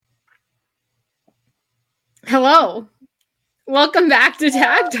Hello. Welcome back to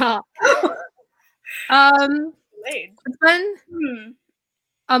Tag Talk. It's been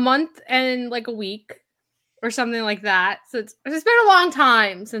a month and like a week or something like that. So it's been a long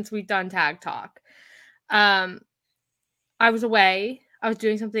time since we've done Tag Talk. I was away. I was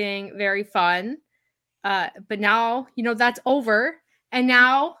doing something very fun. But now, that's over. And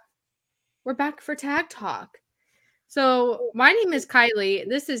now we're back for Tag Talk. So my name is Kylie.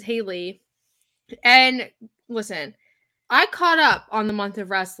 This is Haley. And listen, I caught up on the month of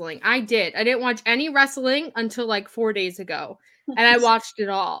wrestling. I did. I didn't watch any wrestling until like 4 days ago. And I watched it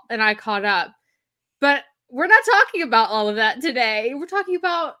all and I caught up. But we're not talking about all of that today. We're talking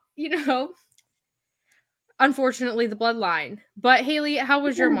about, unfortunately, the bloodline. But Haley, how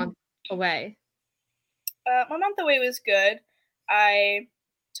was your month away? My month away was good. I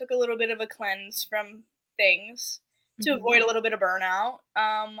took a little bit of a cleanse from things to avoid a little bit of burnout.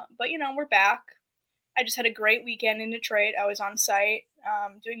 But we're back. I just had a great weekend in Detroit. I was on site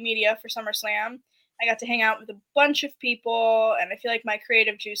doing media for SummerSlam. I got to hang out with a bunch of people, and I feel like my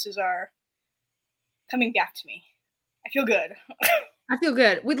creative juices are coming back to me. I feel good. I feel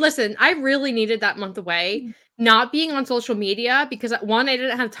good. Listen, I really needed that month away, not being on social media, because one, I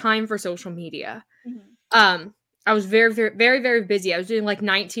didn't have time for social media. I was very, very, very, very busy. I was doing like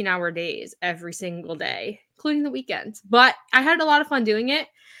 19-hour days every single day, including the weekends. But I had a lot of fun doing it.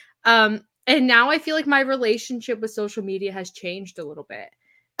 And now I feel like my relationship with social media has changed a little bit.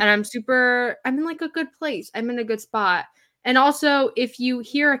 And I'm in like a good place. I'm in a good spot. And also, if you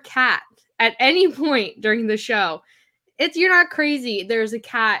hear a cat at any point during the show, you're not crazy. There's a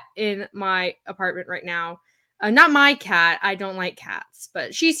cat in my apartment right now. Not my cat. I don't like cats,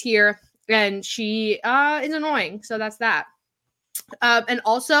 but she's here and she is annoying. So that's that. And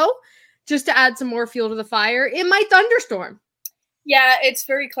also, just to add some more fuel to the fire, it might thunderstorm. Yeah, it's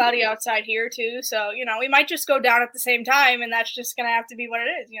very cloudy outside here too, so we might just go down at the same time, and that's just gonna have to be what it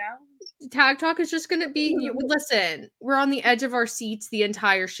is, Tag Talk is just gonna be. Listen, we're on the edge of our seats the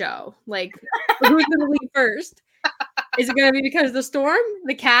entire show. Like, who's gonna leave first? Is it gonna be because of the storm,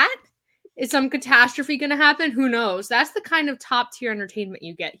 the cat? Is some catastrophe gonna happen? Who knows? That's the kind of top tier entertainment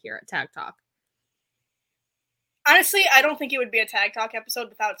you get here at Tag Talk. Honestly, I don't think it would be a Tag Talk episode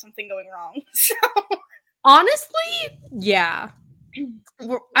without something going wrong. So. Honestly, yeah.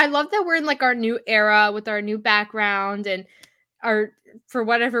 I love that we're in like our new era with our new background and for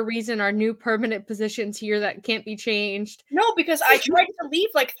whatever reason, our new permanent positions here that can't be changed. No, because I tried to leave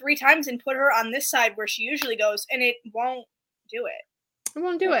like 3 times and put her on this side where she usually goes, and it won't do it. It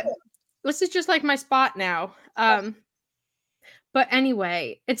won't do it. This is just like my spot now. But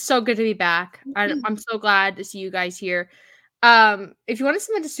anyway, it's so good to be back. I'm so glad to see you guys here. If you want to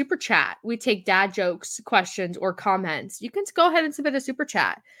submit a super chat, we take dad jokes, questions, or comments. You can go ahead and submit a super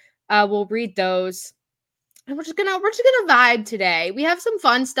chat. We'll read those. And we're just gonna vibe today. We have some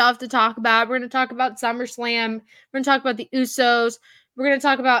fun stuff to talk about. We're gonna talk about SummerSlam. We're gonna talk about the Usos. We're gonna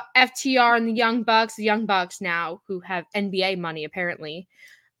talk about FTR and the Young Bucks now, who have NBA money apparently.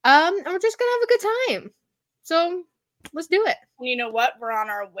 And we're just gonna have a good time. So let's do it. You know what? We're on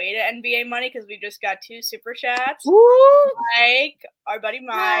our way to NBA money because we just got 2 super chats. Woo! Mike, our buddy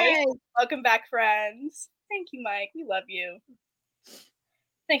Mike. Hi. Welcome back, friends. Thank you, Mike. We love you.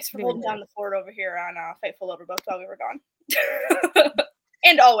 Thanks for holding down the fort over here on Fightful Overbooked while we were gone.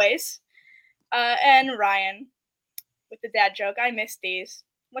 And always. And Ryan with the dad joke. I missed these.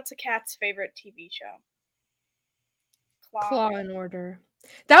 What's a cat's favorite TV show? Claw and Order.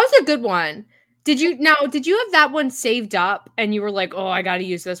 That was a good one. Did you have that one saved up and you were like, oh, I got to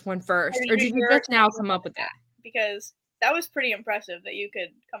use this one first? Or did you just now come up with that? Because that was pretty impressive that you could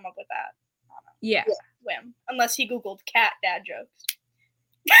come up with that. Yeah. Whim. Unless he Googled cat dad jokes.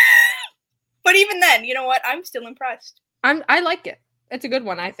 But even then, you know what? I'm still impressed. I like it. It's a good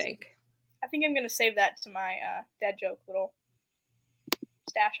one, I think. I think I'm going to save that to my dad joke little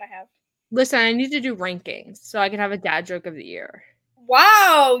stash I have. Listen, I need to do rankings so I can have a dad joke of the year.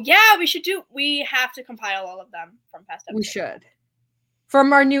 Wow. Yeah, we have to compile all of them from past episodes. We should.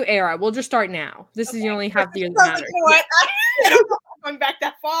 From our new era. We'll just start now. This is the only half the year that matters. You know what? I don't know if I'm going back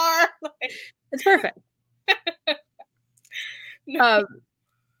that far. It's perfect. No.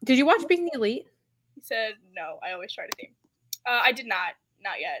 Did you watch Being the Elite? He said no. I always try to theme. I did not.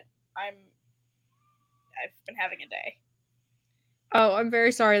 Not yet. I've been having a day. Oh, I'm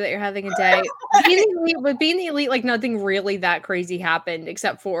very sorry that you're having a day. Being the elite, like nothing really that crazy happened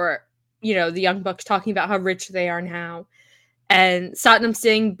except for, the Young Bucks talking about how rich they are now. And Satnam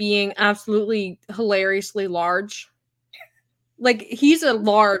Singh being absolutely hilariously large. Like, he's a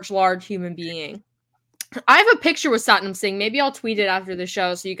large human being. I have a picture with Satnam Singh. Maybe I'll tweet it after the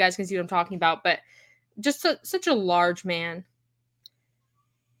show so you guys can see what I'm talking about. But just such a large man.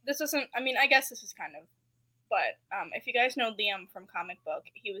 This isn't, I mean, I guess this is kind of, but if you guys know Liam from Comic Book,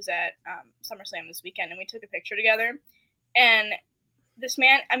 he was at SummerSlam this weekend, and we took a picture together. And this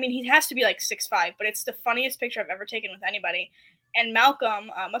man, I mean, he has to be like 6'5", but it's the funniest picture I've ever taken with anybody. And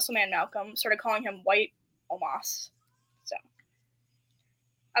Malcolm, Muscle Man Malcolm, started calling him White Omos. So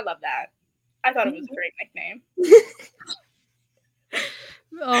I love that. I thought it was a great nickname.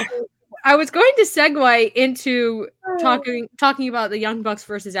 Oh, I was going to segue into talking about the Young Bucks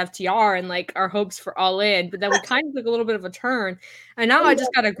versus FTR and like our hopes for All In, but then we kind of took a little bit of a turn, and now I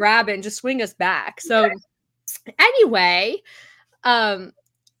just gotta grab it and just swing us back. So anyway,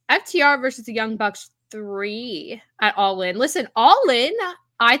 FTR versus the Young Bucks 3 at All In. Listen, All In,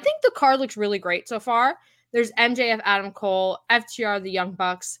 I think the card looks really great so far. There's MJF, Adam Cole, FTR, the Young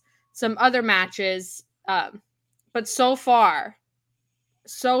Bucks, some other matches, but so far,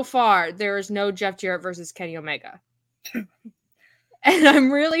 there is no Jeff Jarrett versus Kenny Omega. And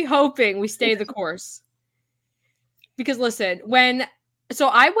I'm really hoping we stay the course. Because listen, so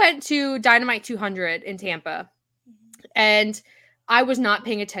I went to Dynamite 200 in Tampa, and I was not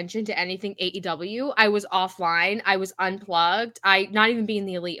paying attention to anything AEW. I was offline. I was unplugged. Not even being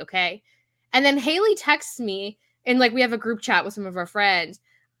the Elite, okay? And then Haley texts me, and like we have a group chat with some of our friends.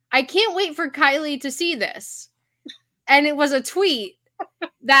 I can't wait for Kylie to see this. And it was a tweet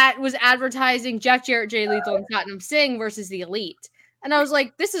that was advertising Jeff Jarrett, Jay Lethal, and Tottenham Singh versus the Elite. And I was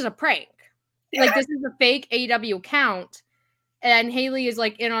like, this is a prank. Like, this is a fake AEW account. And Haley is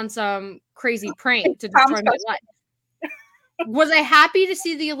like in on some crazy prank to destroy my life. Was I happy to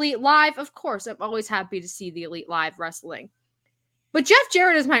see the Elite live? Of course. I'm always happy to see the Elite live wrestling. But Jeff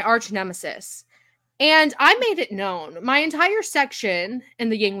Jarrett is my arch nemesis. And I made it known. My entire section in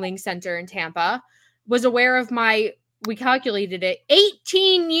the Yingling Center in Tampa was aware of we calculated it,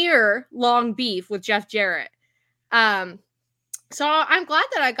 18-year-long beef with Jeff Jarrett. So I'm glad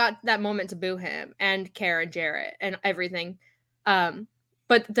that I got that moment to boo him and Karen Jarrett and everything.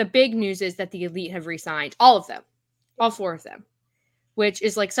 But the big news is that the Elite have re-signed all of them, all 4 of them, which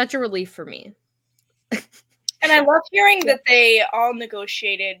is like such a relief for me. And I love hearing that they all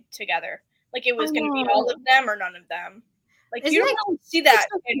negotiated together. Like it was going to be all of them or none of them. Like you don't really see that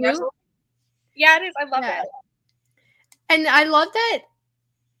in wrestling. Yeah, it is. I love it. And I love that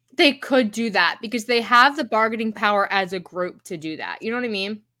they could do that because they have the bargaining power as a group to do that. You know what I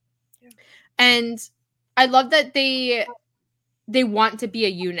mean? Yeah. And I love that they want to be a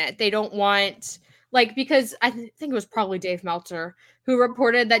unit. They don't want, like, because I think it was probably Dave Meltzer who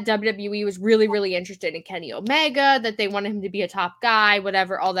reported that WWE was really, really interested in Kenny Omega, that they wanted him to be a top guy,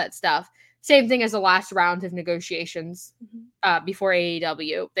 whatever, all that stuff. Same thing as the last round of negotiations before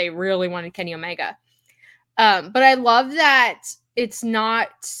AEW. They really wanted Kenny Omega. But I love that it's not,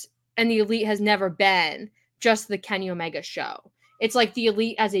 and the Elite has never been just the Kenny Omega show. It's like the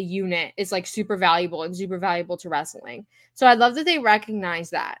Elite as a unit is like super valuable and super valuable to wrestling. So I love that they recognize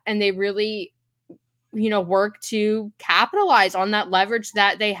that and they really, work to capitalize on that leverage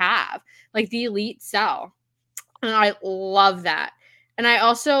that they have. Like the Elite sell. And I love that. And I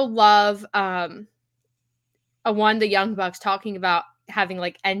also love the Young Bucks talking about having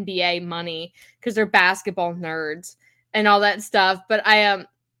like NBA money because they're basketball nerds and all that stuff. But I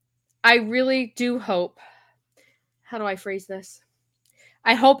really do hope, how do I phrase this?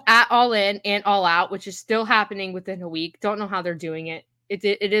 I hope at All In and All Out, which is still happening within a week. Don't know how they're doing it. It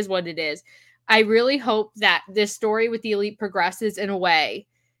is what it is. I really hope that this story with the Elite progresses in a way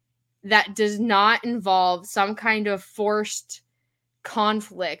that does not involve some kind of forced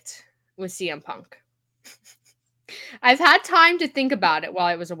conflict with CM Punk. I've had time to think about it while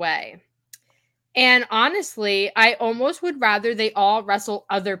I was away. And honestly, I almost would rather they all wrestle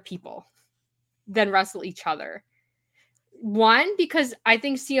other people than wrestle each other. One, because I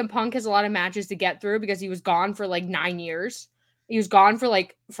think CM Punk has a lot of matches to get through because he was gone for like 9 years. He was gone for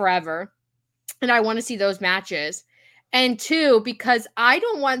like forever. And I want to see those matches. And 2, because I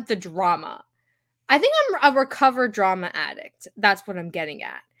don't want the drama. I think I'm a recovered drama addict. That's what I'm getting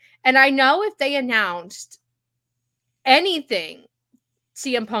at. And I know if they announced anything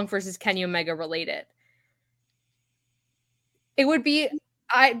CM Punk versus Kenny Omega related, it would be,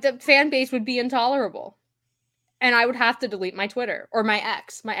 the fan base would be intolerable. And I would have to delete my Twitter or my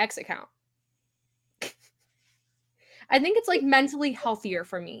ex account. I think it's like mentally healthier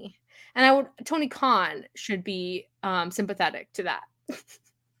for me. And Tony Khan should be sympathetic to that.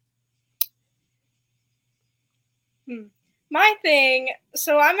 My thing,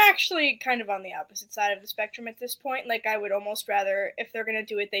 so I'm actually kind of on the opposite side of the spectrum at this point. Like, I would almost rather, if they're going to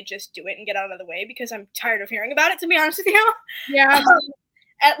do it, they just do it and get out of the way because I'm tired of hearing about it, to be honest with you. Yeah.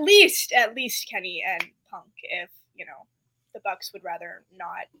 At least Kenny and Punk if, the Bucks would rather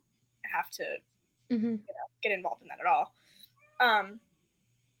not have to get involved in that at all. I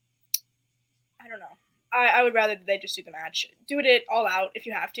don't know. I would rather they just do the match. Do it all out if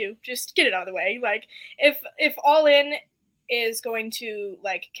you have to. Just get it out of the way. Like if All In is going to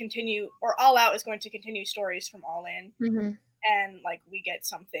continue, or All Out is going to continue stories from All In, and we get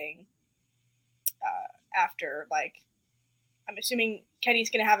something after, I'm assuming Kenny's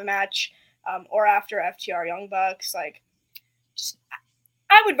gonna have a match, or after FTR Young Bucks,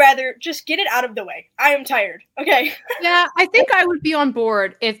 I would rather just get it out of the way. I am tired. Okay. Yeah, I think I would be on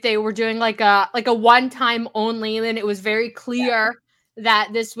board if they were doing a one-time only, and then it was very clear that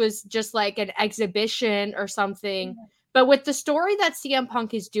this was just an exhibition or something. Mm-hmm. But with the story that CM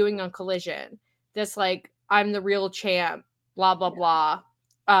Punk is doing on Collision, this I'm the real champ, blah blah blah.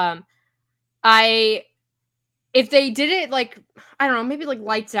 If they did it I don't know, maybe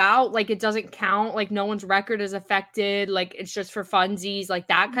lights out, it doesn't count, no one's record is affected, it's just for funsies,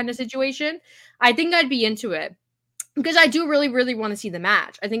 that kind of situation, I think I'd be into it. Because I do really, really want to see the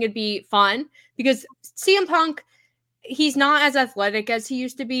match. I think it'd be fun because CM Punk, he's not as athletic as he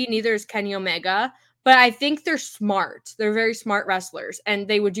used to be. Neither is Kenny Omega. But I think they're smart. They're very smart wrestlers. And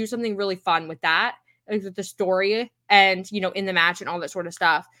they would do something really fun with that, with the story and, in the match and all that sort of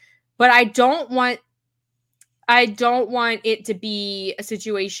stuff. But I don't want it to be a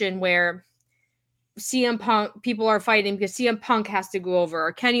situation where CM Punk, people are fighting because CM Punk has to go over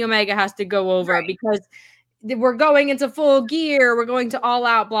or Kenny Omega has to go over because we're going into full gear, we're going to All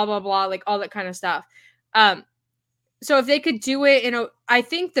Out, blah, blah, blah, all that kind of stuff. So if they could do it, I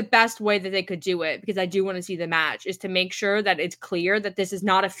think the best way that they could do it, because I do want to see the match, is to make sure that it's clear that this is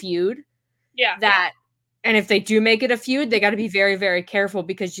not a feud. Yeah. And if they do make it a feud, they got to be very, very careful,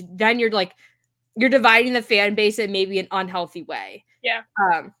 because then you're dividing the fan base in maybe an unhealthy way. Yeah.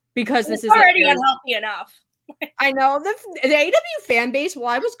 Because this is already unhealthy enough. I know the AEW fan base.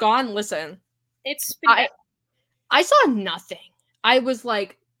 While I was gone, listen, it's been I saw nothing. I was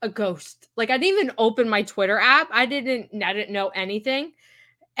like a ghost. I didn't even open my Twitter app. I didn't know anything.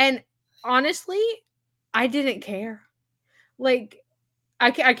 And honestly, I didn't care. I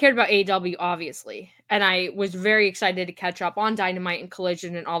cared about AEW, obviously. And I was very excited to catch up on Dynamite and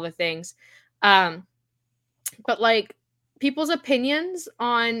Collision and all the things. But people's opinions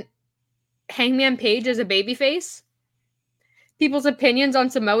on Hangman Page as a babyface, people's opinions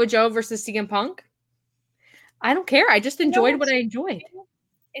on Samoa Joe versus CM Punk, I don't care. I just enjoyed what I enjoyed.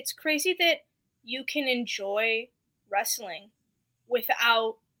 It's crazy that you can enjoy wrestling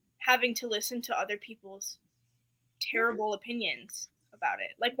without having to listen to other people's terrible opinions about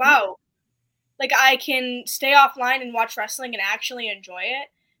it. Wow. I can stay offline and watch wrestling and actually enjoy it.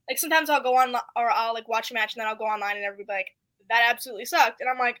 Sometimes I'll go on, or I'll watch a match and then I'll go online and everybody be that absolutely sucked. And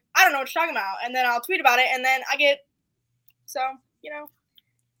I'm like, I don't know what you're talking about. And then I'll tweet about it and then I get, I'm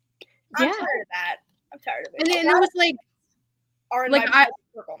tired of that. I'm tired of it. And it was are in my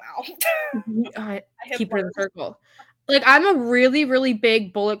circle now. I keep it in the circle. I'm a really, really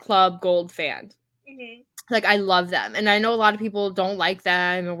big Bullet Club Gold fan. Mm-hmm. I love them. And I know a lot of people don't like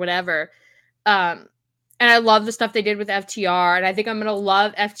them or whatever. And I love the stuff they did with FTR. And I think I'm going to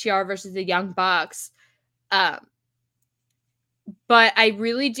love FTR versus the Young Bucks. But I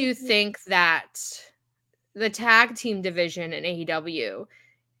really do think that the tag team division in AEW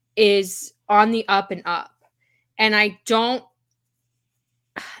is on the up and up. And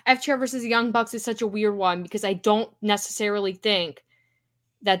FTR versus the Young Bucks is such a weird one, because I don't necessarily think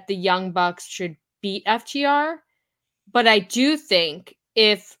that the Young Bucks should beat FTR. But I do think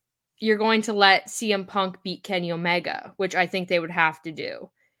if you're going to let CM Punk beat Kenny Omega, which I think they would have to do,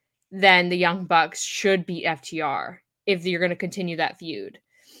 then the Young Bucks should beat FTR if you're going to continue that feud.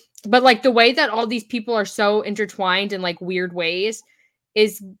 But the way that all these people are so intertwined in weird ways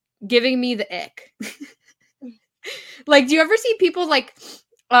is giving me the ick. Do you ever see people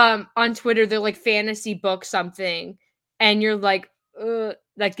on Twitter, they're fantasy book something and you're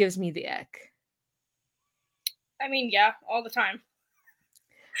that gives me the ick? I mean, yeah, all the time.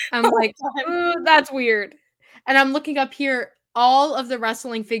 I'm that's weird. And I'm looking up here, all of the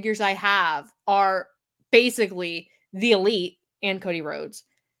wrestling figures I have are basically the Elite and Cody Rhodes,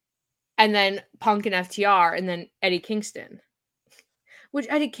 and then Punk and FTR, and then Eddie Kingston. Which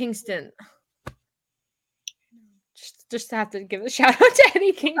Eddie Kingston, just have to give a shout out to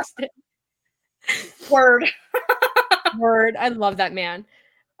Eddie Kingston. Word. I love that man.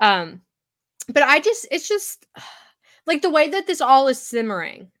 But it's just the way that this all is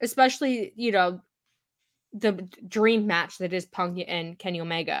simmering, especially, the dream match that is Punk and Kenny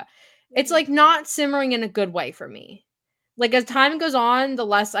Omega. It's not simmering in a good way for me. Like, as time goes on, the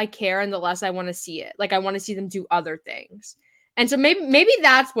less I care and the less I want to see it. Like, I want to see them do other things. And so maybe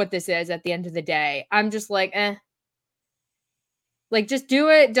that's what this is at the end of the day. I'm just like, eh. Like, just do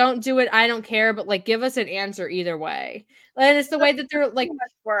it, don't do it, I don't care, but, like, give us an answer either way. And it's the way that they're, like,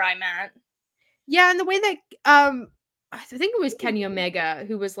 That's where I'm at. yeah, and the way that, I think it was Kenny Omega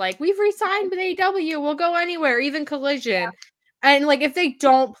who was like, "We've re-signed with AEW, we'll go anywhere, even Collision." And, like, if they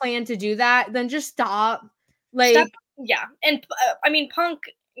don't plan to do that, then just stop. Like, Yeah, and I mean, Punk,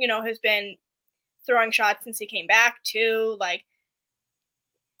 has been throwing shots since he came back too. Like,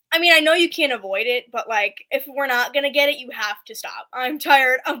 I mean, I know you can't avoid it, but like, if we're not gonna get it, you have to stop. I'm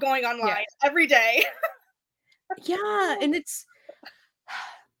tired of going online every day. yeah, and it's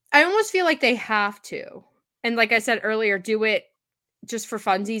I almost feel like they have to. And like I said earlier, do it just for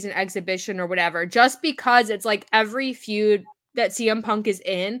funsies and exhibition or whatever, just because it's like every feud that CM Punk is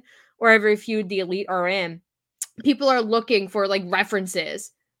in or every feud the Elite are in, people are looking for like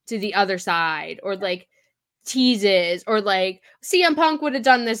references to the other side or like teases or like CM Punk would have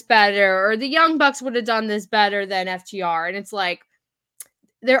done this better or the Young Bucks would have done this better than FTR. And it's like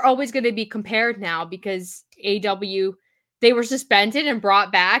they're always going to be compared now because AW they were suspended and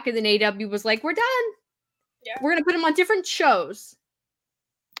brought back, and then AW was like, "We're done. Yeah. We're going to put them on different shows."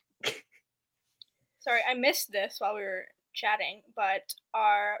 Sorry, I missed this while we were chatting, but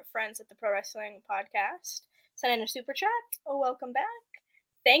our friends at the Pro Wrestling Podcast sent in a super chat. Oh, welcome back.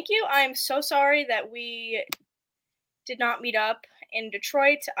 Thank you. I'm so sorry that we did not meet up in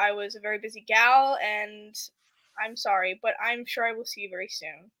Detroit. I was a very busy gal, and I'm sorry, but I'm sure I will see you very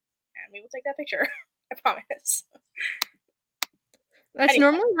soon. And we will take that picture. I promise. That's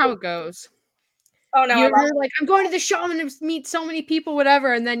Anyway. normally how it goes. Oh, no. You're like, I'm going to the show. I'm going to meet so many people,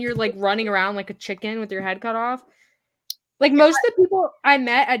 whatever. And then you're like running around like a chicken with your head cut off. Like most of the people I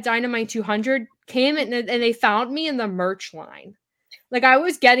met at Dynamite 200 came and they found me in the merch line. Like I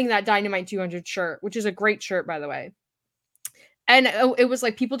was getting that Dynamite 200 shirt, which is a great shirt, by the way. And it was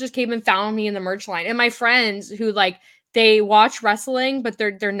like people just came and found me in the merch line. And my friends who like they watch wrestling, but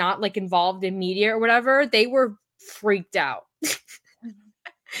they're not like involved in media or whatever, they were freaked out.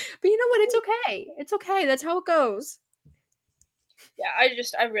 But you know what? It's okay. It's okay. That's how it goes. Yeah,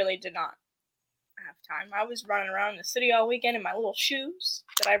 I really did not have time. I was running around the city all weekend in my little shoes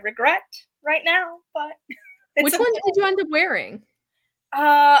that I regret right now, but which ones did you end up wearing?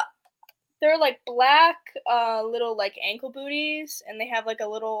 They're like black little like ankle booties, and they have like a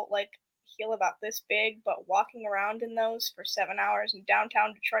little like heel about this big, but walking around in those for 7 hours in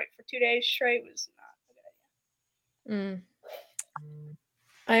downtown Detroit for 2 days straight was not a good idea.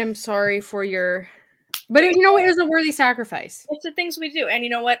 I am sorry for your, but you know what? It was a worthy sacrifice. It's the things we do, and you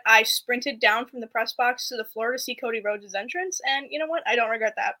know what? I sprinted down from the press box to the floor to see Cody Rhodes' entrance, and you know what? I don't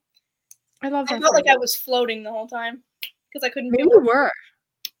regret that. I love that. I felt like I was floating the whole time because I couldn't feel. Maybe you were.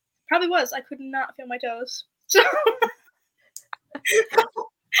 Probably was. I could not feel my toes. So.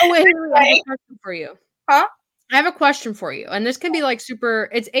 Oh wait, I have a question for you. Huh? I have a question for you, and this can be like super.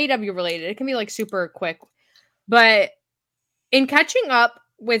 It's AW related. It can be like super quick, but in catching up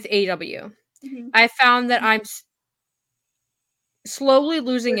with AW, I found that I'm slowly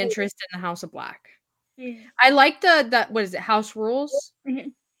losing interest in the House of Black. I like the what is it, House Rules?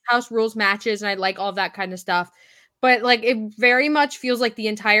 House Rules matches, and I like all of that kind of stuff. But like it very much feels like the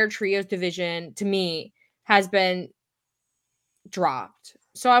entire trios division to me has been dropped.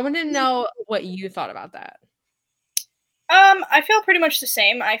 So I want to know what you thought about that. I feel pretty much the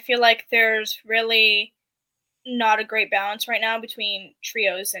same. I feel like there's really not a great balance right now between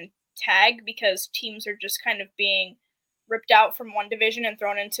trios and tag because teams are just kind of being ripped out from one division and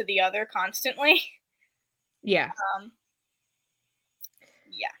thrown into the other constantly. Yeah.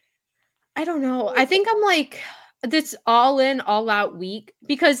 Yeah. I don't know. I think I'm like this all in, all out week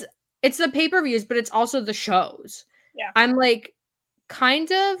because it's the pay-per-views, but it's also the shows. Yeah. I'm like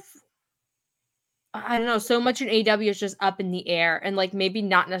kind of I don't know, so much in AW is just up in the air and like maybe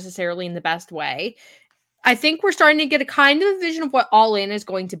not necessarily in the best way. I think we're starting to get a kind of vision of what All In is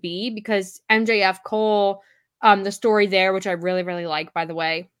going to be because MJF Cole, the story there, which I really, really like, by the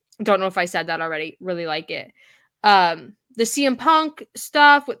way. Don't know if I said that already. Really like it. The CM Punk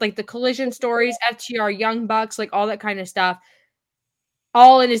stuff with like the collision stories, FTR Young Bucks, like all that kind of stuff.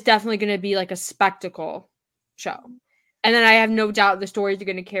 All In is definitely going to be like a spectacle show. And then I have no doubt the stories are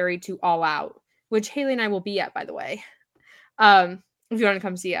going to carry to All Out, which Haley and I will be at, by the way. If you want to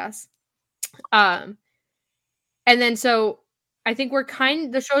come see us. And then so I think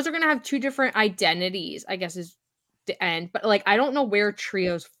the shows are going to have two different identities, I guess is the end. But like, I don't know where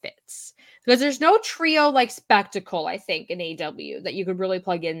trios fits because there's no trio like spectacle, I think, in AW that you could really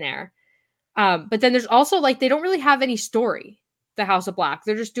plug in there. But then there's also like they don't really have any story. The House of Black.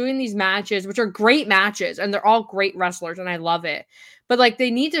 They're just doing these matches, which are great matches, and they're all great wrestlers, and I love it. But like they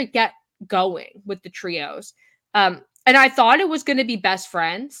need to get going with the trios. And I thought it was going to be best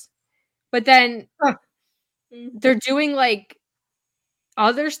friends, but then they're doing like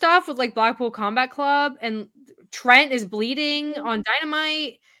other stuff with like Blackpool Combat Club, and Trent is bleeding on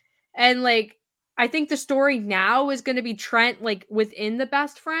Dynamite, and like I think the story now is going to be Trent like within the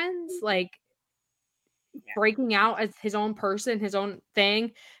best friends, like breaking out as his own person, his own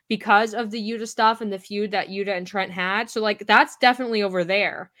thing because of the Yuta stuff and the feud that Yuta and Trent had. So like that's definitely over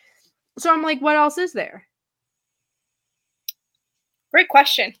there. So I'm like, what else is there? Great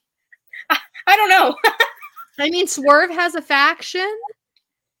question. I don't know. I mean, Swerve has a faction.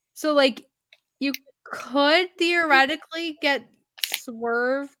 So like you could theoretically get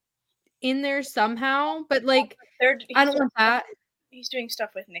Swerve in there somehow, but like I don't want that. He's doing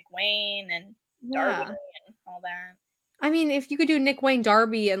stuff with Nick Wayne and Darby and all that. I mean, if you could do Nick Wayne,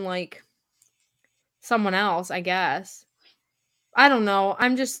 Darby, and like someone else, I guess. I don't know.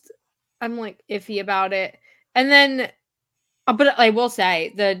 I'm like iffy about it. And then, but I will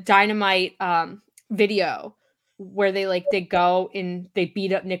say the Dynamite video where they go and they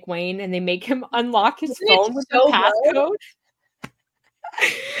beat up Nick Wayne and they make him unlock his phone with the passcode.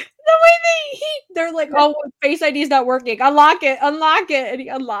 The way they're like, oh, Face ID is not working. Unlock it, and he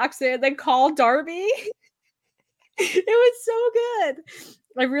unlocks it and then call Darby. It was so good.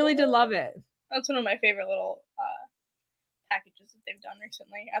 I really did love it. That's one of my favorite little packages that they've done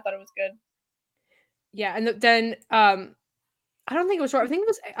recently. I thought it was good. Yeah, and then I don't think it was short. I think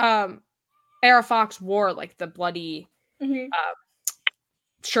it was Era Fox wore like the bloody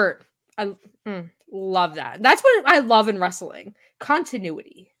shirt. I love that. That's what I love in wrestling.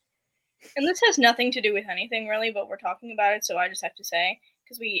 Continuity. And this has nothing to do with anything really, but we're talking about it, so I just have to say,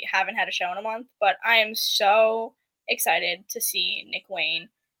 because we haven't had a show in a month, but I am so excited to see Nick Wayne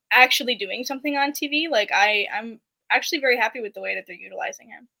actually doing something on TV. Like I'm actually very happy with the way that they're utilizing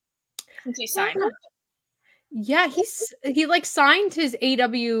him since he signed. Yeah, he like signed his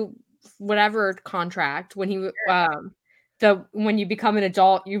AW whatever contract when he when you become an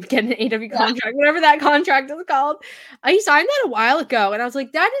adult, you get an AW contract, whatever that contract is called. He signed that a while ago, and I was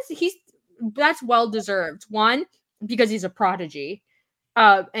like, that's well deserved. One, because he's a prodigy,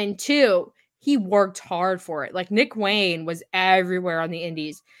 and two, he worked hard for it. Like Nick Wayne was everywhere on the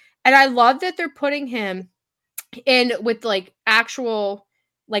indies, and I love that they're putting him in with like actual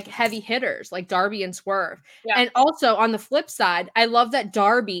like heavy hitters like Darby and Swerve. Yeah. And also on the flip side, I love that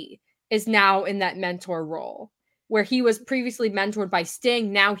Darby is now in that mentor role where he was previously mentored by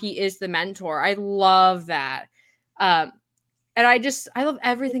Sting. Now he is the mentor. I love that. And I love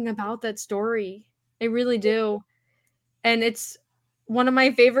everything about that story. I really do. And it's one of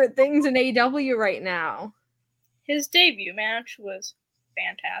my favorite things in AEW right now. His debut match was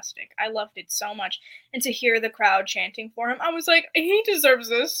fantastic. I loved it so much. And to hear the crowd chanting for him, I was like, he deserves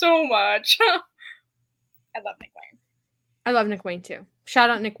this so much. I love Nick Wayne. I love Nick Wayne too. Shout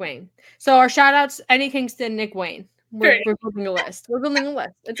out Nick Wayne. So our shout outs, Eddie Kingston, Nick Wayne. We're building a list. We're building a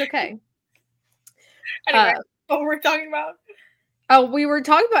list. It's okay. Anyway, what were we talking about? Oh, we were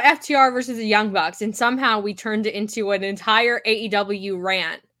talking about FTR versus the Young Bucks, and somehow we turned it into an entire AEW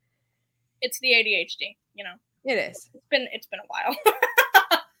rant. It's the ADHD, you know. It is. It's been a while.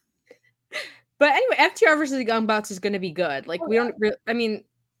 But anyway, FTR versus the Young Bucks is going to be good. Like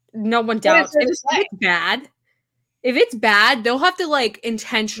no one doubts. If it's bad, they'll have to like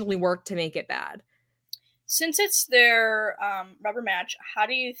intentionally work to make it bad. Since it's their rubber match, how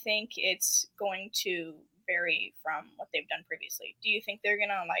do you think it's going to vary from what they've done previously? Do you think they're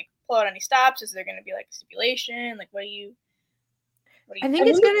gonna like pull out any stops? Is there gonna be like stipulation? Like what do you I think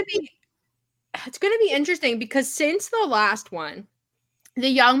it's gonna be interesting because since the last one, the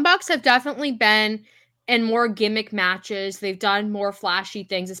Young Bucks have definitely been in more gimmick matches. They've done more flashy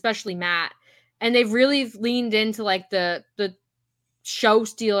things, especially Matt, and they've really leaned into like the show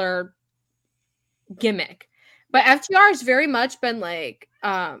stealer gimmick. But FTR has very much been like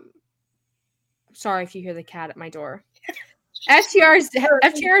sorry if you hear the cat at my door. FTR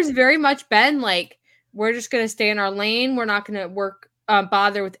has very much been like, we're just gonna stay in our lane. We're not gonna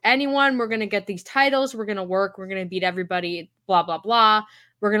bother with anyone. We're gonna get these titles. We're gonna work. We're gonna beat everybody. Blah blah blah.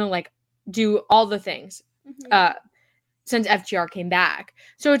 We're gonna like do all the things. Since FTR came back,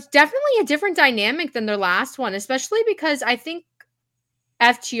 so it's definitely a different dynamic than their last one, especially because I think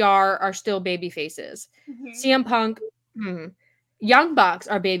FTR are still baby faces. CM Punk. Young Bucks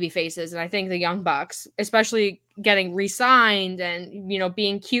are baby faces, and I think the Young Bucks, especially getting re-signed and, you know,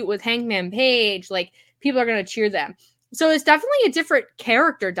 being cute with Hangman Page, like, people are going to cheer them. So it's definitely a different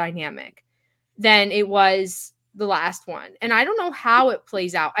character dynamic. than it was the last one. And I don't know how it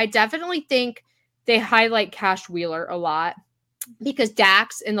plays out. I definitely think they highlight Cash Wheeler a lot because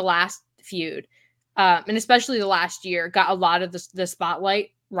Dax in the last feud, and especially the last year, got a lot of the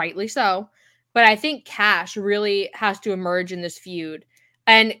spotlight, rightly so. But I think Cash really has to emerge in this feud.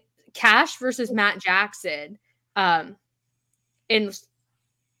 And Cash versus Matt Jackson, in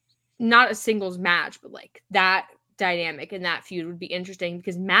not a singles match, but like that dynamic in that feud would be interesting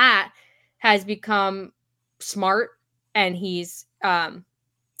because Matt has become smart and he's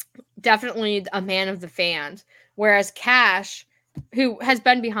definitely a man of the fans, whereas Cash, who has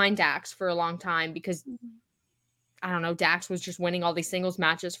been behind Dax for a long time because I don't know, Dax was just winning all these singles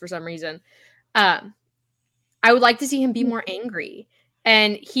matches for some reason. I would like to see him be more angry.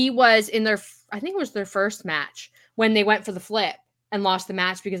 And he was in their, I think it was their first match when they went for the flip and lost the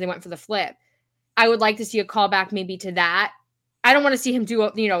match because they went for the flip. I would like to see a callback maybe to that. I don't want to see him do,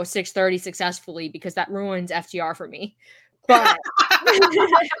 a 630 successfully because that ruins FTR for me. But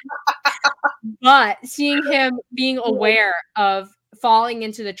but seeing him being aware of falling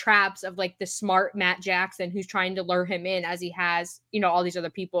into the traps of like the smart Matt Jackson who's trying to lure him in as he has, all these other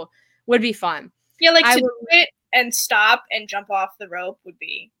people would be fun. Yeah, like do it and stop and jump off the rope would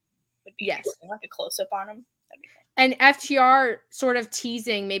be yes, like a close up on him. And FTR sort of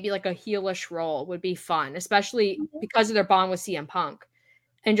teasing maybe like a heelish role would be fun, especially because of their bond with CM Punk,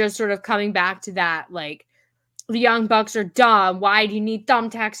 and just sort of coming back to that, like, the Young Bucks are dumb. Why do you need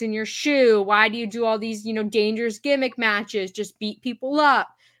thumbtacks in your shoe? Why do you do all these, dangerous gimmick matches? Just beat people up.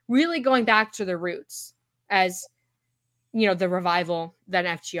 Really going back to the roots as, the revival than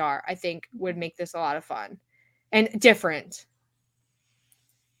FTR, I think would make this a lot of fun and different.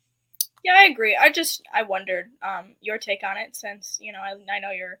 Yeah, I agree. I wondered your take on it since, I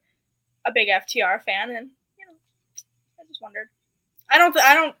know you're a big FTR fan and, I just wondered. I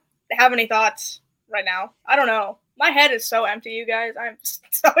don't have any thoughts right now. I don't know. My head is so empty, you guys. I'm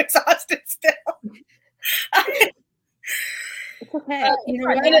so exhausted still. It's okay.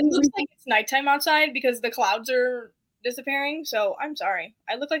 It looks like it's nighttime outside because the clouds are disappearing. So I'm sorry.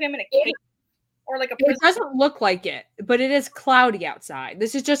 I look like I'm in a cave or like a prison. It doesn't look like it, but it is cloudy outside.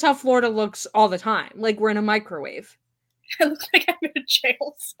 This is just how Florida looks all the time. Like we're in a microwave. I look like I'm in a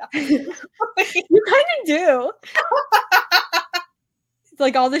jail cell. You kind of do.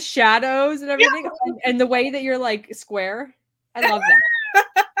 Like all the shadows and everything, and the way that you're like square. I love that.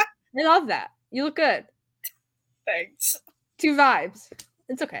 I love that. You look good. Thanks. 2 vibes.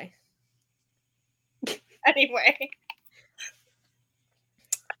 It's okay. Anyway,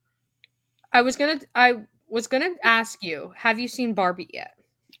 I was gonna ask you, have you seen Barbie yet?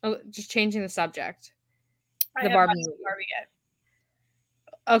 Oh, just changing the subject. I have not seen Barbie yet.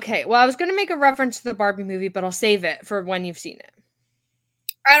 Okay, well, I was gonna make a reference to the Barbie movie, but I'll save it for when you've seen it.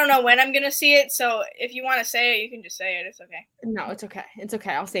 I don't know when I'm gonna see it, so if you want to say it, you can just say it. It's okay. No, it's okay. It's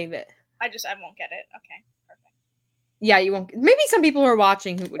okay. I'll save it. I won't get it. Okay, perfect. Yeah, you won't. Maybe some people who are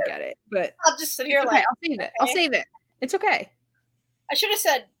watching who would get it, but I'll just sit here okay, like I'll save it. Okay. I'll save it. It's okay. I should have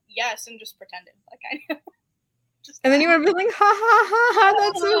said yes and just pretended like I knew. And then you would have been like, ha ha ha ha,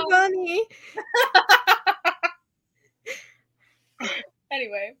 that's so funny.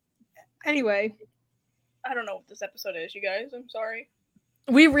 Anyway. I don't know what this episode is, you guys. I'm sorry.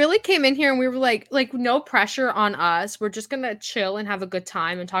 We really came in here and we were like no pressure on us. We're just gonna chill and have a good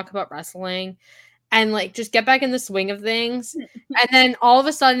time and talk about wrestling and like just get back in the swing of things. And then all of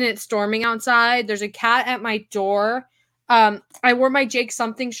a sudden it's storming outside. There's a cat at my door. I wore my Jake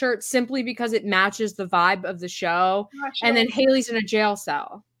Something shirt simply because it matches the vibe of the show. And then Haley's in a jail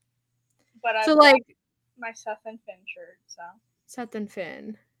cell. But I like my Seth and Finn shirt, so Seth and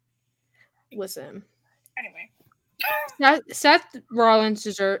Finn. Listen. Anyway. Seth Rollins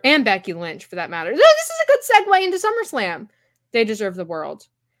deserves, and Becky Lynch for that matter. This is a good segue into SummerSlam. They deserve the world.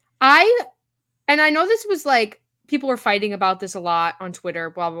 I know this was like, people were fighting about this a lot on Twitter,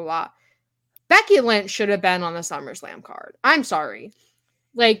 blah, blah, blah. Becky Lynch should have been on the SummerSlam card. I'm sorry.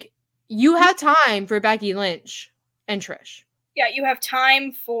 Like, you have time for Becky Lynch and Trish. Yeah, you have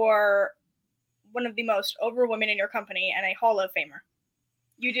time for one of the most over women in your company and a Hall of Famer.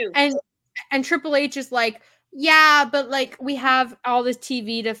 You do. And Triple H is like, yeah, but like we have all this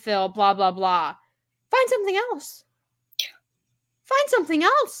TV to fill, blah, blah, blah. Find something else. Find something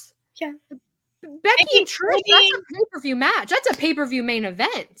else. Yeah. Becky and Trish, that's a pay-per-view match. That's a pay-per-view main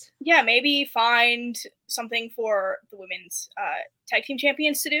event. Yeah, maybe find something for the women's tag team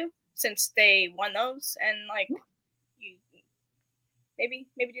champions to do since they won those, and like you maybe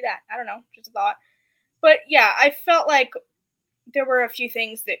do that. I don't know, just a thought. But yeah, I felt like there were a few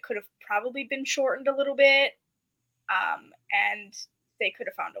things that could have probably been shortened a little bit, and they could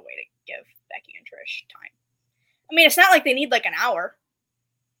have found a way to give Becky and Trish time. I mean, it's not like they need like an hour.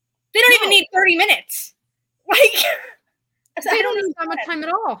 They don't even need 30 minutes. Like, they don't need that much time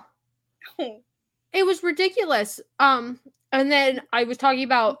at all. No. It was ridiculous. And then I was talking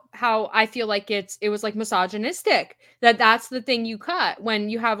about how I feel like it was like misogynistic. That's the thing you cut when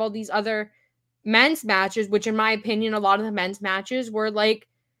you have all these other men's matches, which in my opinion, a lot of the men's matches were like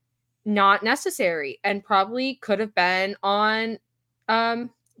not necessary and probably could have been on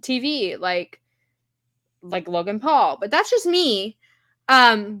TV, like Logan Paul. But that's just me.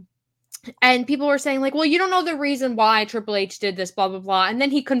 And people were saying like, well, you don't know the reason why Triple H did this, blah, blah, blah. And then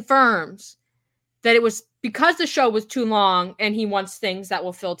he confirms that it was because the show was too long and he wants things that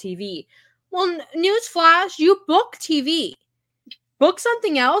will fill TV. Well, newsflash, you book TV. Book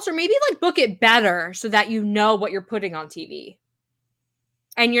something else, or maybe like book it better so that you know what you're putting on TV.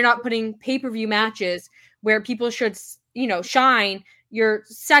 And you're not putting pay-per-view matches where people should, shine your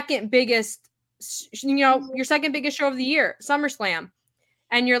second biggest, your second biggest show of the year, SummerSlam.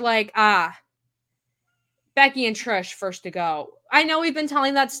 And you're like, Becky and Trish first to go. I know we've been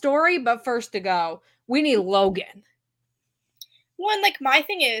telling that story, but first to go. We need Logan. Well, and like my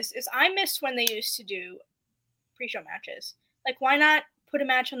thing is I missed when they used to do pre-show matches. Like, why not put a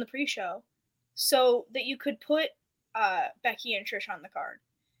match on the pre-show so that you could put Becky and Trish on the card?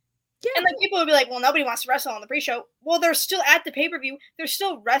 Yeah. And like people would be like, well, nobody wants to wrestle on the pre-show. Well, they're still at the pay-per-view. They're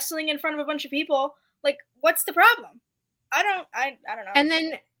still wrestling in front of a bunch of people. Like, what's the problem? I don't know. And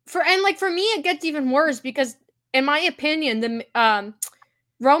then for me, it gets even worse because, in my opinion, the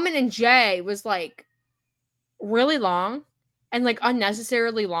Roman and Jay was like really long and like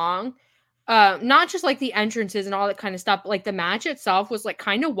unnecessarily long. Not just like the entrances and all that kind of stuff, but like the match itself was like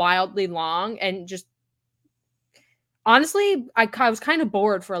kind of wildly long and just honestly, I was kind of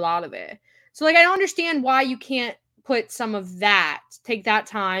bored for a lot of it. So like I don't understand why you can't put some of that, take that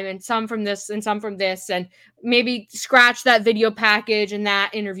time and some from this and some from this and maybe scratch that video package and that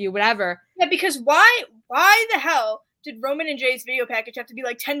interview, whatever. Yeah, because why the hell did Roman and Jay's video package have to be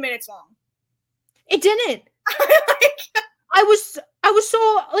like 10 minutes long? It didn't. I was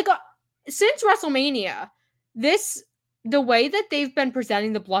so like since WrestleMania, the way that they've been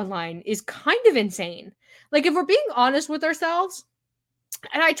presenting the bloodline is kind of insane. Like if we're being honest with ourselves,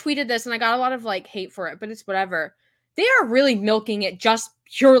 and I tweeted this and I got a lot of like hate for it, but it's whatever. They are really milking it just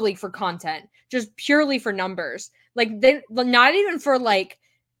purely for content, just purely for numbers. Like they not even for like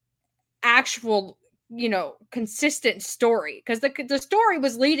actual, consistent story. Because the story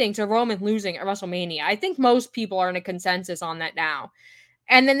was leading to Roman losing at WrestleMania. I think most people are in a consensus on that now.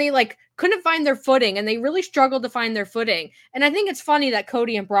 And then they like couldn't find their footing and they really struggled to find their footing. And I think it's funny that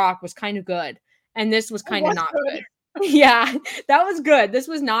Cody and Brock was kind of good. And this was kind of not good. Yeah, that was good. This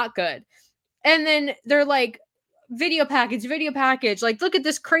was not good. And then they're like, video package. Like, look at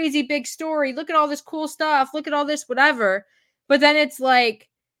this crazy big story. Look at all this cool stuff. Look at all this whatever. But then it's like,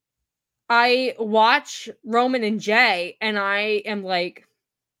 I watch Roman and Jay and I am like,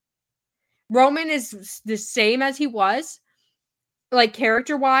 Roman is the same as he was. Like,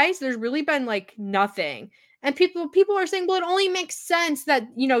 character-wise, there's really been, like, nothing. And people are saying, well, it only makes sense that,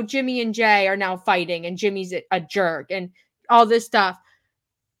 Jimmy and Jay are now fighting and Jimmy's a jerk and all this stuff.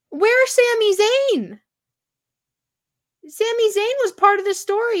 Where's Sami Zayn? Sami Zayn was part of the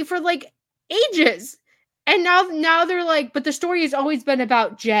story for, like, ages. And now they're like, but the story has always been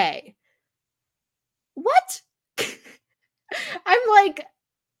about Jay. What? I'm like...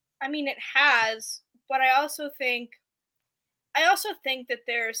 I mean, it has, but I also think that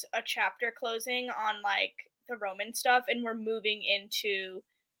there's a chapter closing on, like, the Roman stuff, and we're moving into,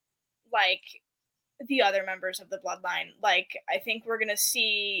 like, the other members of the bloodline. Like, I think we're gonna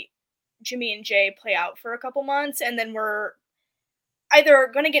see Jimmy and Jay play out for a couple months, and then we're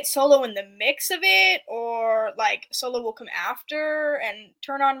either gonna get Solo in the mix of it, or, like, Solo will come after and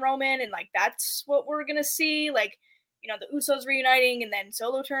turn on Roman, and, like, that's what we're gonna see. Like, the Usos reuniting and then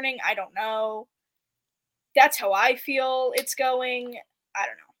Solo turning. I don't know. That's how I feel it's going. I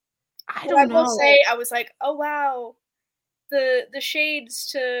don't know. I will say, I was like, oh wow, the shades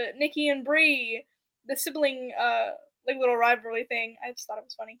to Nikki and Brie, the sibling like little rivalry thing. I just thought it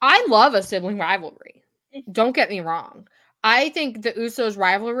was funny. I love a sibling rivalry. Don't get me wrong. I think the Usos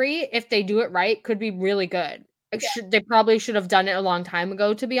rivalry, if they do it right, could be really good. Yeah. They probably should have done it a long time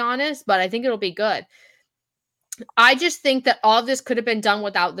ago, to be honest, but I think it'll be good. I just think that all of this could have been done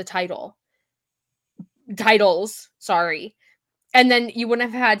without the titles, sorry. And then you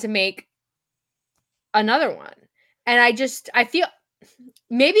wouldn't have had to make another one. And I feel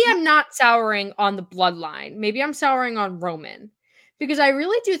maybe I'm not souring on the bloodline. Maybe I'm souring on Roman. Because I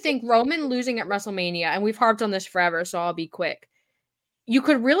really do think Roman losing at WrestleMania, and we've harped on this forever, so I'll be quick. you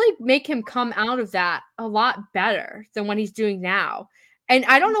could really make him come out of that a lot better than what he's doing now. And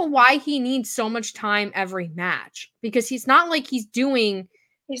I don't know why he needs so much time every match, because he's not like he's doing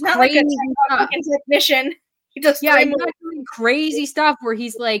He's not like a technician. He does he's not doing crazy stuff where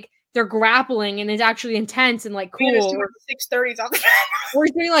he's like they're grappling and it's actually intense and like cool. 630s off the bat. Or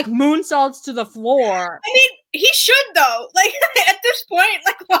he's doing like moonsaults to the floor. I mean, he should though. Like at this point,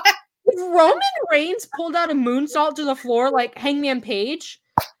 like what? If Roman Reigns pulled out a moonsault to the floor like Hangman Page,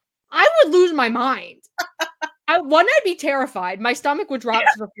 I would lose my mind. I'd be terrified. My stomach would drop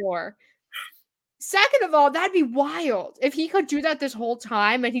to the floor. Second of all, that'd be wild. If he could do that this whole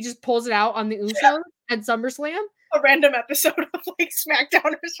time and he just pulls it out on the Usos at SummerSlam. A random episode of like SmackDown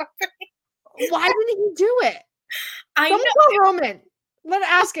or something. Why didn't he do it? I know. Roman. Let's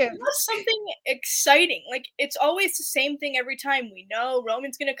ask him. That's something exciting. Like, it's always the same thing every time. We know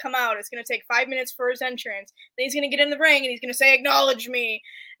Roman's going to come out. It's going to take 5 minutes for his entrance. Then he's going to get in the ring and he's going to say, acknowledge me.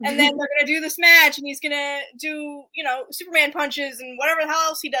 And then they're going to do this match and he's going to do, Superman punches and whatever the hell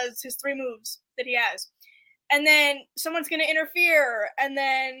else he does, his 3 moves that he has. And then someone's going to interfere. And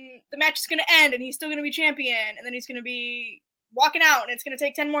then the match is going to end and he's still going to be champion. And then he's going to be walking out and it's going to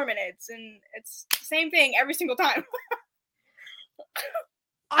take 10 more minutes. And it's the same thing every single time.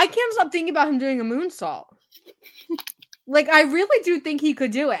 I can't stop thinking about him doing a moonsault. Like, I really do think he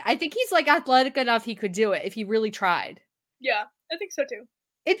could do it. I think he's like athletic enough he could do it if he really tried. Yeah, I think so too.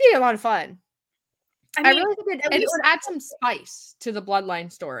 It'd be a lot of fun. I really think it would add some spice to the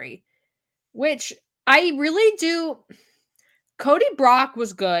Bloodline story, which I really do. Cody Brock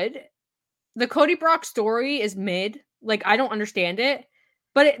was good. The Cody Brock story is mid. Like, I don't understand it.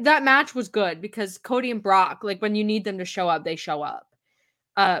 But that match was good because Cody and Brock, like when you need them to show up, they show up.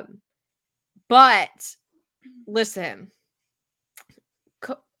 But listen,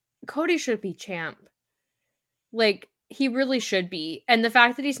 Cody should be champ. Like, he really should be. And the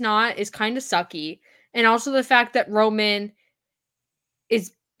fact that he's not is kind of sucky. And also the fact that Roman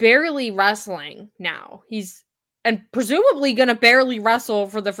is barely wrestling now. He's and presumably going to barely wrestle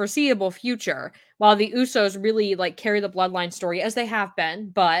for the foreseeable future, while the Usos really like carry the Bloodline story as they have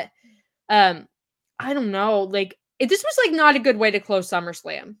been. But I don't know, like this was like not a good way to close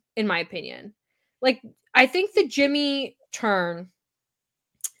SummerSlam, in my opinion. Like, I think the Jimmy turn,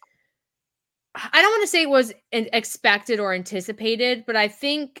 I don't want to say it was expected or anticipated, but I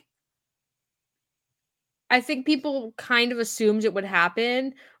think people kind of assumed it would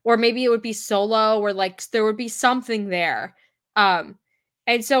happen, or maybe it would be Solo, or like there would be something there. And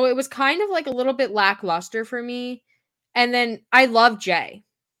so it was kind of like a little bit lackluster for me. And then I love Jay.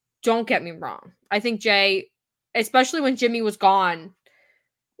 Don't get me wrong. I think Jay, especially when Jimmy was gone,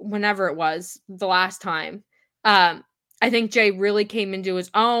 whenever it was, the last time, I think Jay really came into his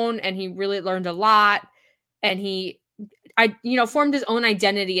own and he really learned a lot. And he formed his own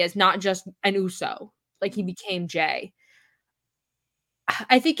identity as not just an Uso. Like, he became Jay.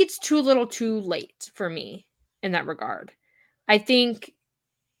 I think it's too little too late for me in that regard. I think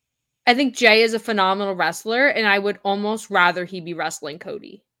Jay is a phenomenal wrestler, and I would almost rather he be wrestling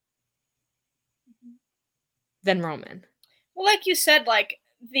Cody than Roman. Well, like you said, like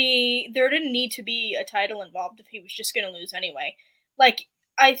there didn't need to be a title involved if he was just going to lose anyway. Like,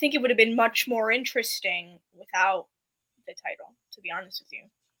 I think it would have been much more interesting without the title, to be honest with you.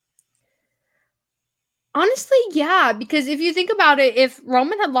 Honestly, yeah, because if you think about it, if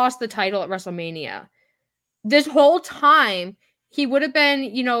Roman had lost the title at WrestleMania, this whole time he would have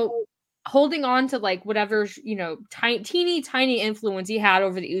been, holding on to like whatever, teeny tiny influence he had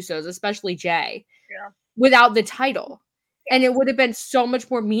over the Usos, especially Jay, without the title. Yeah. And it would have been so much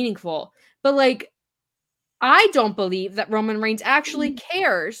more meaningful. But like, I don't believe that Roman Reigns actually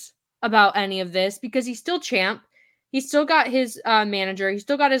cares about any of this, because he's still champ. He's still got his manager. He's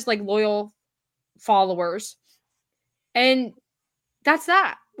still got his like loyal followers, and that's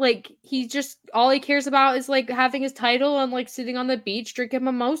that. Like, he just, all he cares about is like having his title and like sitting on the beach drinking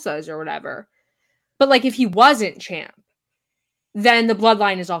mimosas or whatever. But like, if he wasn't champ, then the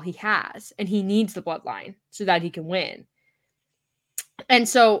bloodline is all he has, and he needs the bloodline so that he can win. And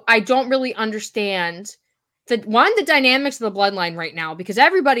so I don't really understand the dynamics of the bloodline right now, because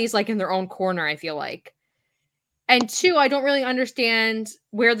everybody's like in their own corner, I feel like. And 2, I don't really understand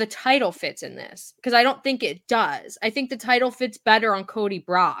where the title fits in this, because I don't think it does. I think the title fits better on Cody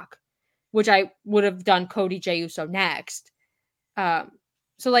Brock, which I would have done Cody Jey Uso next. So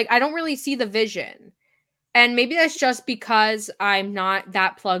like, I don't really see the vision. And maybe that's just because I'm not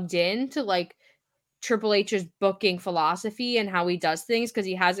that plugged in to like Triple H's booking philosophy and how he does things, because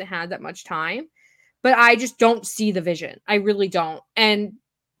he hasn't had that much time. But I just don't see the vision. I really don't. And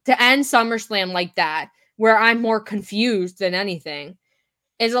to end SummerSlam like that, where I'm more confused than anything,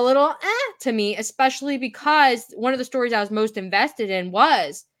 is a little to me, especially because one of the stories I was most invested in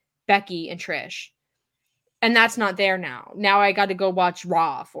was Becky and Trish. And that's not there now. Now I got to go watch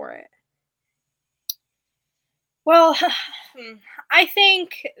Raw for it. Well, I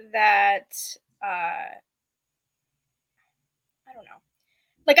think that I don't know.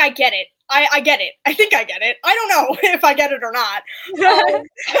 Like, I get it. I get it. I think I get it. I don't know if I get it or not.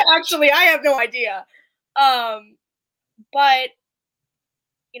 Actually, I have no idea. But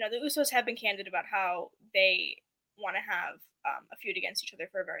you know, the Usos have been candid about how they want to have a feud against each other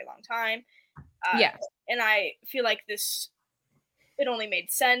for a very long time. Yeah. And I feel like it only made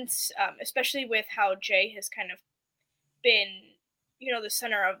sense, especially with how Jay has kind of been, you know, the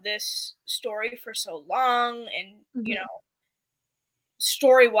center of this story for so long. And, you know,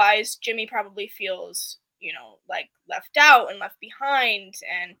 story-wise, Jimmy probably feels, you know, like left out and left behind.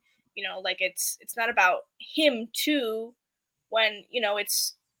 And, you know, like it's not about him too, when, you know, it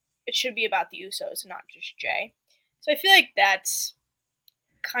should be about the Usos and not just Jay. So I feel like that's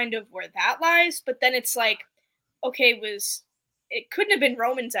kind of where that lies. But then it's like, okay, it couldn't have been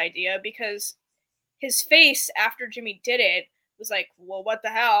Roman's idea, because his face after Jimmy did it was like, well, what the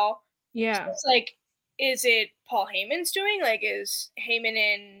hell? Yeah. So it's like, is it Paul Heyman's doing? Like, is Heyman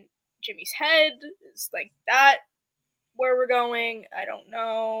in Jimmy's head? Is like that where we're going? I don't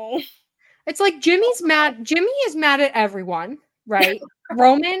know. It's like Jimmy's mad. Jimmy is mad at everyone, right?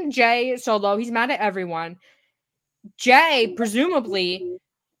 Roman, Jay, Solo, he's mad at everyone. Jay, presumably,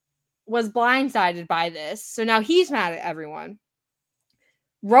 was blindsided by this. So now he's mad at everyone.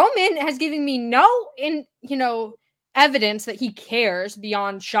 Roman has given me no evidence that he cares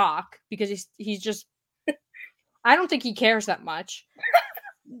beyond shock, because he's just I don't think he cares that much.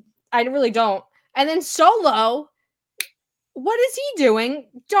 I really don't. And then Solo, what is he doing?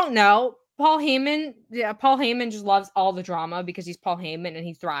 Don't know. Paul Heyman just loves all the drama because he's Paul Heyman and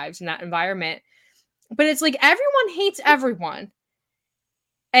he thrives in that environment. But it's like everyone hates everyone.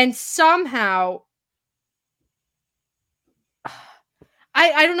 And somehow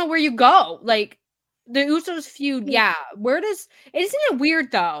I don't know where you go. Like, the Usos feud, yeah. Isn't it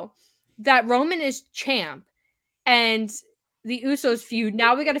weird though that Roman is champ and the Usos feud,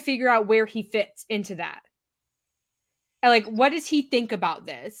 now we got to figure out where he fits into that. And like, what does he think about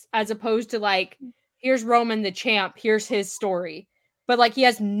this? As opposed to like, here's Roman the champ, here's his story. But like, he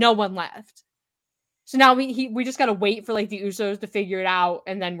has no one left. So now we just got to wait for like the Usos to figure it out,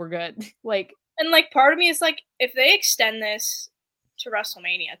 and then we're good. Like, and like, part of me is like, if they extend this to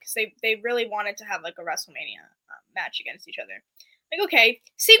WrestleMania, because they really wanted to have like a WrestleMania match against each other. Like, okay,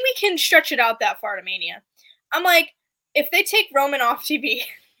 see, we can stretch it out that far to Mania. I'm like, if they take Roman off TV,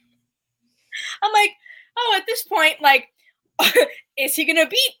 I'm like, oh, at this point, like, is he gonna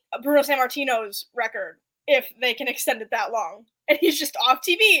beat Bruno Sammartino's record if they can extend it that long? And he's just off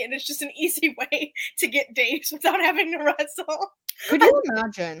TV, and it's just an easy way to get dates without having to wrestle. Could you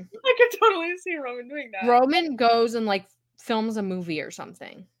imagine? I could totally see Roman doing that. Roman goes and like films a movie or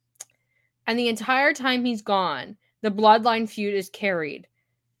something, and the entire time he's gone, the bloodline feud is carried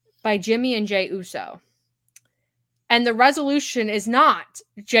by Jimmy and Jey Uso. And the resolution is not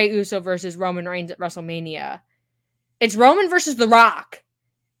Jey Uso versus Roman Reigns at WrestleMania. It's Roman versus The Rock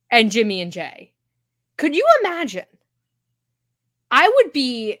and Jimmy and Jay. Could you imagine? I would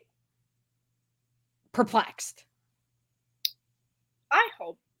be perplexed. I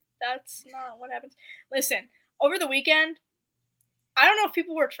hope that's not what happens. Listen, over the weekend, I don't know if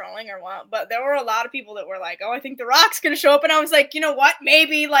people were trolling or what, but there were a lot of people that were like, oh, I think The Rock's going to show up. And I was like, you know what?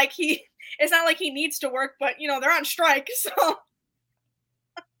 Maybe, like, it's not like he needs to work, but, you know, they're on strike, so.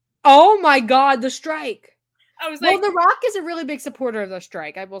 Oh my God, the strike. I was like, well, The Rock is a really big supporter of the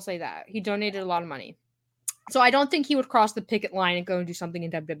strike. I will say that. He donated a lot of money. So I don't think he would cross the picket line and go and do something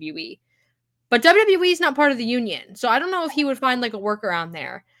in WWE. But WWE is not part of the union. So I don't know if he would find like a workaround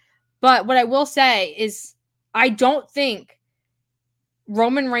there. But what I will say is I don't think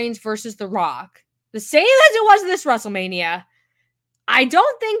Roman Reigns versus The Rock, the same as it was this WrestleMania, I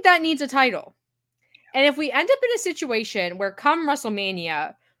don't think that needs a title. And if we end up in a situation where come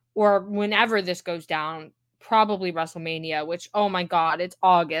WrestleMania, or whenever this goes down, probably WrestleMania, which, oh my God, it's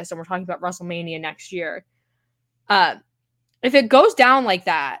August and we're talking about WrestleMania next year. If it goes down like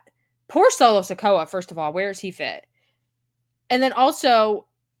that, poor Solo Sikoa, first of all, where does he fit? And then also,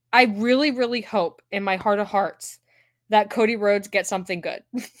 I really, really hope in my heart of hearts that Cody Rhodes gets something good.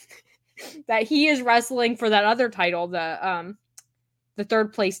 That he is wrestling for that other title, the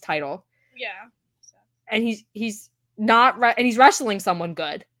third place title. Yeah. And he's not and he's wrestling someone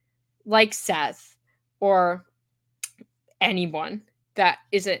good, like Seth or anyone that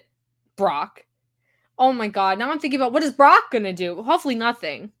isn't Brock. Oh my god, now I'm thinking about what is Brock gonna do? Hopefully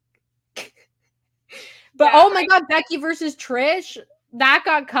nothing. But oh my god, Becky versus Trish, that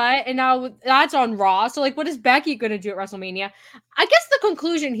got cut, and now that's on Raw. So like, what is Becky gonna do at WrestleMania? I guess the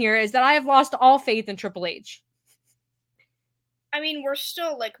conclusion here is that I have lost all faith in Triple H. I mean, we're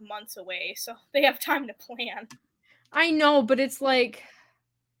still like months away, so they have time to plan. I know, but it's like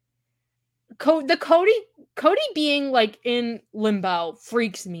Cody being like in limbo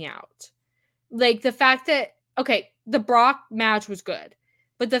freaks me out. Like the fact that the Brock match was good,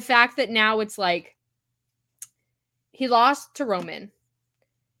 but the fact that now it's like he lost to Roman.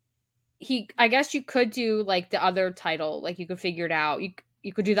 I guess you could do like the other title, like you could figure it out.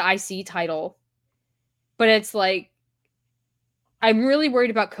 You could do the IC title, but it's like I'm really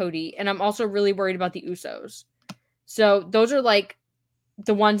worried about Cody, and I'm also really worried about the Usos. So those are like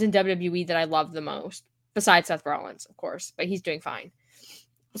the ones in WWE that I love the most, besides Seth Rollins, of course, but he's doing fine.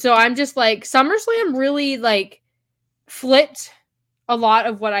 So I'm just like, SummerSlam really like flipped a lot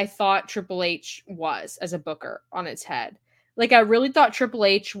of what I thought Triple H was as a booker on its head. Like I really thought Triple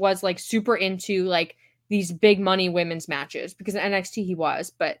H was like super into like these big money women's matches because in NXT he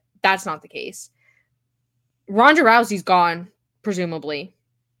was, but that's not the case. Ronda Rousey's gone, presumably.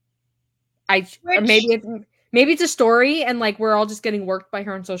 Or maybe it's a story and like we're all just getting worked by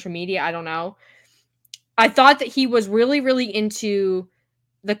her on social media. I don't know. I thought that he was really, really into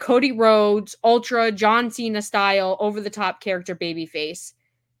the Cody Rhodes, ultra John Cena style, over the top character babyface.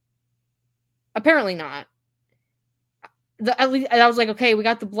 Apparently not. At least I was like, okay, we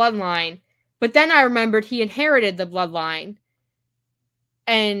got the bloodline. But then I remembered he inherited the bloodline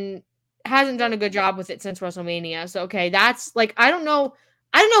and hasn't done a good job with it since WrestleMania. So okay, that's like I don't know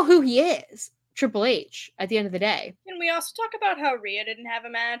who he is. Triple H at the end of the day. Can we also talk about how Rhea didn't have a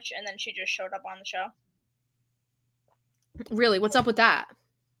match and then she just showed up on the show? Really, what's up with that?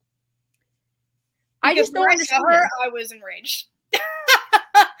 Because I just don't understand. Her, I was enraged.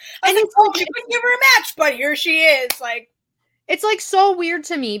 I was like, you couldn't give her a match, but here she is. Like, it's like so weird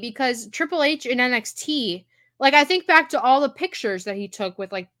to me because Triple H in NXT, like I think back to all the pictures that he took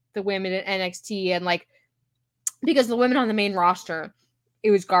with like the women in NXT and like because the women on the main roster, it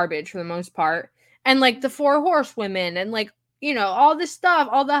was garbage for the most part. And like the 4 horsewomen and like, you know, all this stuff,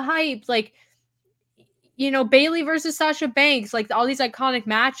 all the hype, like, you know, Bayley versus Sasha Banks, like all these iconic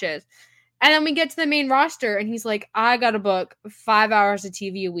matches. And then we get to the main roster and he's like, I got to book 5 hours of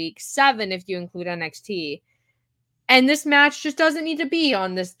TV a week, 7 if you include NXT. And this match just doesn't need to be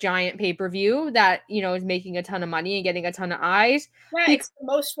on this giant pay-per-view that, you know, is making a ton of money and getting a ton of eyes. Yeah, it's the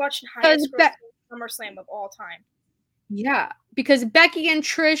most watched highest SummerSlam of all time. Yeah, because Becky and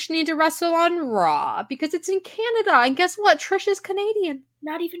Trish need to wrestle on Raw because it's in Canada. And guess what? Trish is Canadian.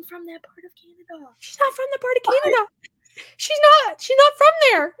 Not even from that part of Canada. She's not from the part of Canada. She's not from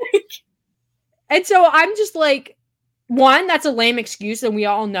there. And so I'm just like, one, that's a lame excuse, and we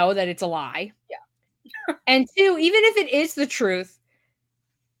all know that it's a lie. Yeah. And two, even if it is the truth,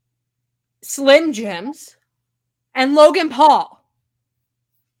 Slim Jims and Logan Paul.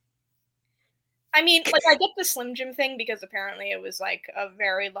 I mean, like, I get the Slim Jim thing because apparently it was like a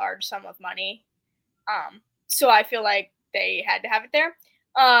very large sum of money. So I feel like they had to have it there.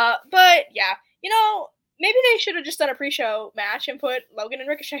 But yeah, you know, maybe they should have just done a pre-show match and put Logan and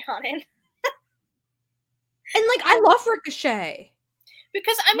Ricochet on it. And like, I love Ricochet.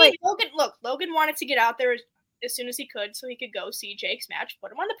 Because I mean, like, Logan wanted to get out there as soon as he could so he could go see Jake's match,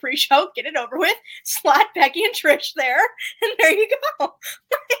 put him on the pre-show, get it over with, slot Becky and Trish there, and there you go.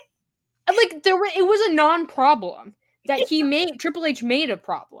 Like it was a non-problem that Triple H made a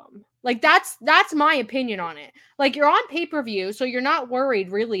problem. Like that's my opinion on it. Like you're on pay-per-view, so you're not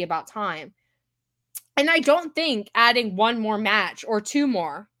worried really about time. And I don't think adding 1 more match or 2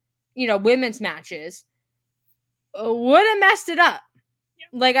 more, you know, women's matches would have messed it up. Yeah.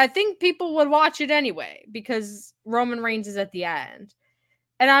 Like I think people would watch it anyway because Roman Reigns is at the end.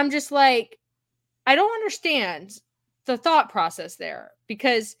 And I'm just like, I don't understand the thought process there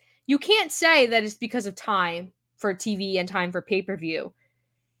because you can't say that it's because of time for TV and time for pay-per-view.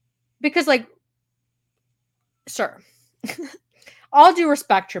 Because, like, sir, all due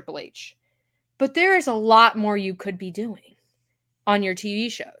respect, Triple H, but there is a lot more you could be doing on your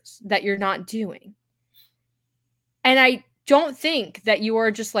TV shows that you're not doing. And I don't think that you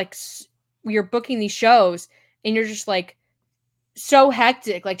are just, like, you're booking these shows and you're just, like, so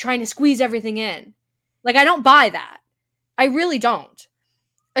hectic, like, trying to squeeze everything in. Like, I don't buy that. I really don't.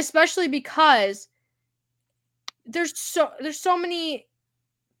 Especially because there's so many.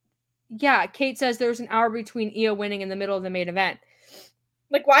 Yeah, Kate says there was an hour between Io winning in the middle of the main event.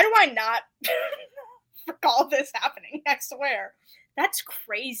 Like, why do I not recall this happening? I swear. That's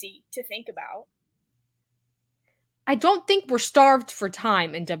crazy to think about. I don't think we're starved for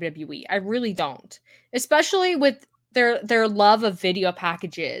time in WWE. I really don't. Especially with their love of video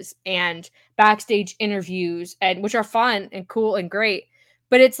packages and backstage interviews, and which are fun and cool and great.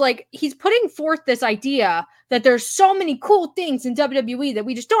 But it's like he's putting forth this idea that there's so many cool things in WWE that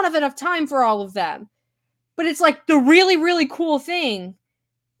we just don't have enough time for all of them. But it's like the really, really cool thing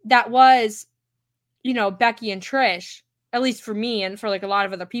that was, Becky and Trish, at least for me and for like a lot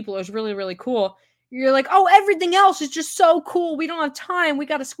of other people, it was really, really cool. You're like, oh, everything else is just so cool. We don't have time. We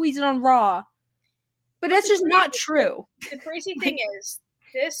got to squeeze it on Raw. But that's just not true. The crazy thing is,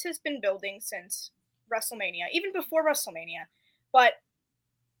 this has been building since WrestleMania, even before WrestleMania. But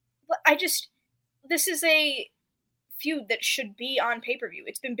this is a feud that should be on pay-per-view.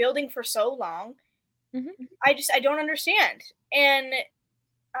 It's been building for so long. Mm-hmm. I don't understand. And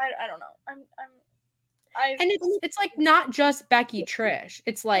I don't know. And it's like not just Becky Trish.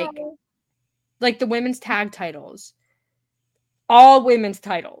 It's like the women's tag titles. All women's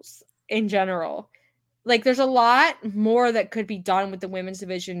titles in general. Like there's a lot more that could be done with the women's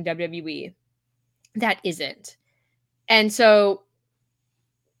division in WWE that isn't. And so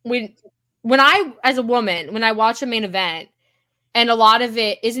when I, as a woman, when I watch a main event and a lot of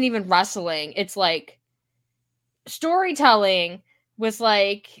it isn't even wrestling, it's like storytelling with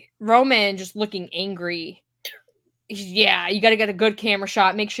like Roman just looking angry. Yeah, you got to get a good camera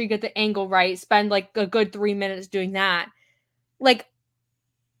shot. Make sure you get the angle right. Spend like a good 3 minutes doing that. Like,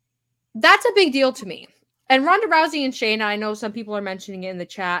 that's a big deal to me. And Ronda Rousey and Shayna, I know some people are mentioning it in the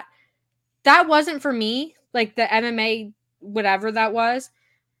chat. That wasn't for me. Like the MMA, whatever that was.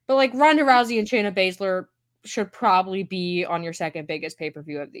 But like Ronda Rousey and Shayna Baszler should probably be on your second biggest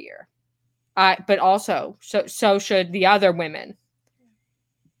pay-per-view of the year. But also, so should the other women.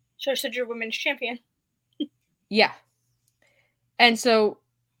 So should your women's champion. Yeah. And so,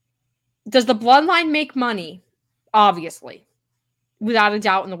 does the bloodline make money? Obviously. Without a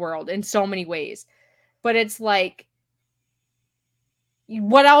doubt in the world, in so many ways. But it's like,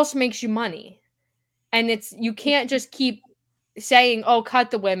 what else makes you money? And you can't just keep saying, oh,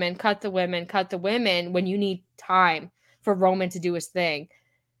 cut the women, when you need time for Roman to do his thing.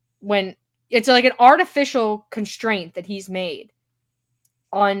 When it's like an artificial constraint that he's made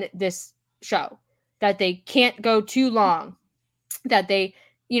on this show. That they can't go too long. That they,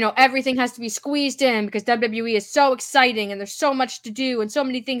 everything has to be squeezed in because WWE is so exciting and there's so much to do and so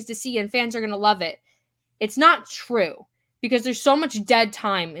many things to see and fans are going to love it. It's not true because there's so much dead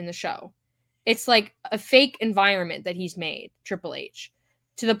time in the show. It's like a fake environment that he's made, Triple H,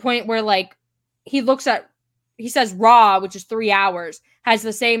 to the point where like he says Raw, which is 3 hours, has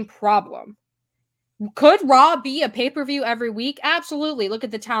the same problem. Could Raw be a pay-per-view every week? Absolutely. Look at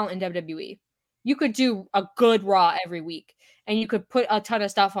the talent in WWE. You could do a good Raw every week and you could put a ton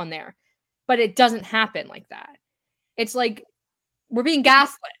of stuff on there, but it doesn't happen like that. It's like we're being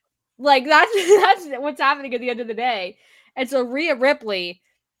gaslit. Like that's what's happening at the end of the day. And so Rhea Ripley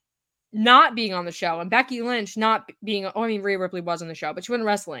not being on the show and Becky Lynch not being, Rhea Ripley was on the show, but she wasn't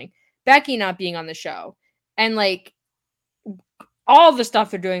wrestling. Becky not being on the show and like all the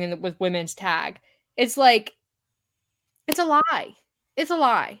stuff they're doing with women's tag. It's like, it's a lie. It's a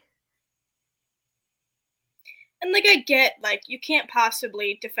lie. And like I get, like, you can't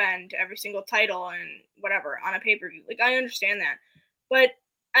possibly defend every single title and whatever on a pay-per-view. Like I understand that. But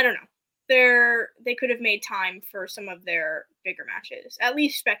I don't know. They could have made time for some of their bigger matches. At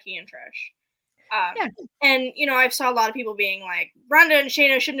least Becky and Trish. Yeah. And, I saw a lot of people being like, Ronda and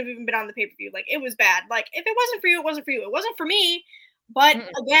Shayna shouldn't have even been on the pay-per-view. Like, it was bad. Like, if it wasn't for you, it wasn't for you. It wasn't for me. But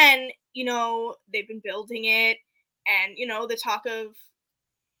again, they've been building it. And, the talk of,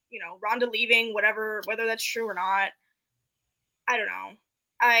 Ronda leaving, whether that's true or not. I don't know.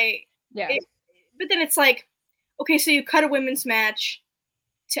 But then it's like, okay, so you cut a women's match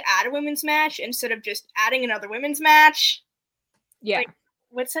to add a women's match instead of just adding another women's match. Yeah. Like,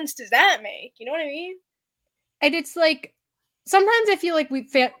 what sense does that make? You know what I mean? And it's like, sometimes I feel like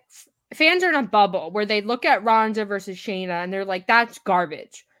fans are in a bubble where they look at Ronda versus Shayna and they're like, that's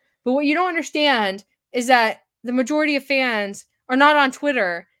garbage. But what you don't understand is that the majority of fans are not on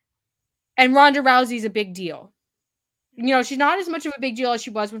Twitter and Ronda Rousey's a big deal. She's not as much of a big deal as she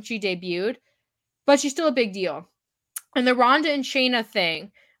was when she debuted, but she's still a big deal. And the Ronda and Shayna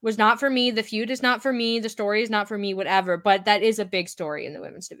thing was not for me. The feud is not for me. The story is not for me, whatever. But that is a big story in the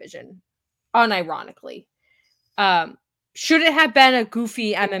women's division, unironically. Should it have been a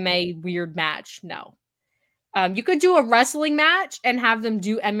goofy MMA weird match? No. You could do a wrestling match and have them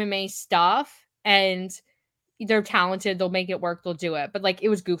do MMA stuff, and they're talented. They'll make it work. They'll do it. But like, it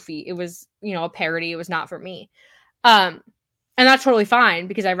was goofy. It was, a parody. It was not for me. And that's totally fine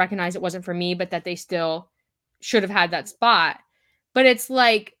because I recognize it wasn't for me, but that they still should have had that spot. But it's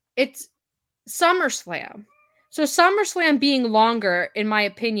like, it's SummerSlam. So SummerSlam being longer, in my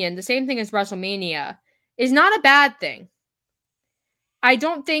opinion, the same thing as WrestleMania, is not a bad thing. I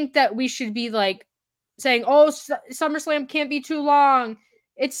don't think that we should be like saying, oh, SummerSlam can't be too long.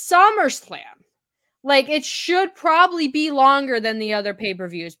 It's SummerSlam. Like, it should probably be longer than the other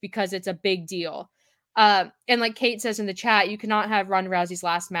pay-per-views because it's a big deal. And like Kate says in the chat, you cannot have Ronda Rousey's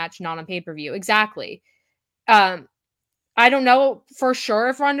last match not on pay-per-view. Exactly. I don't know for sure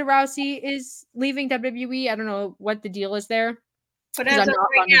if Ronda Rousey is leaving WWE. I don't know what the deal is there. But as of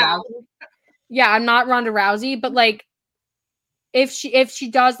right now, yeah, I'm not Ronda Rousey, but like, if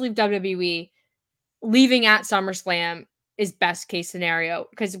she does leave WWE, leaving at SummerSlam is best case scenario,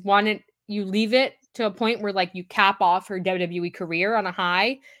 because one, you leave it to a point where like you cap off her WWE career on a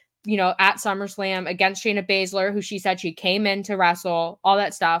high, at SummerSlam against Shayna Baszler, who she said she came in to wrestle, all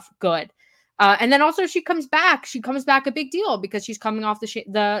that stuff, good. And then also she comes back a big deal because she's coming off the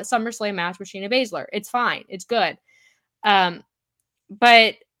SummerSlam match with Shayna Baszler. It's fine, it's good.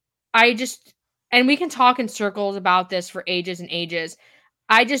 But I just, and we can talk in circles about this for ages and ages.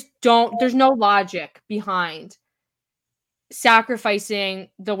 I just don't, there's no logic behind sacrificing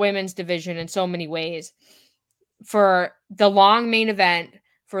the women's division in so many ways for the long main event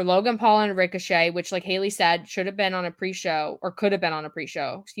for Logan Paul and Ricochet, which, like Haley said, should have been on a pre-show, or could have been on a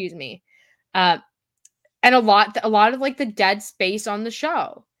pre-show, excuse me. And a lot of like the dead space on the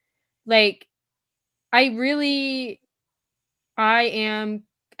show. Like, I am,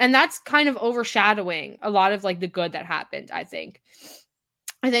 and that's kind of overshadowing a lot of like the good that happened. I think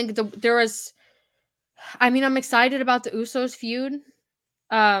there was, I'm excited about the Usos feud.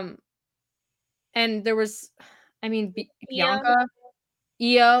 And there was, Bianca,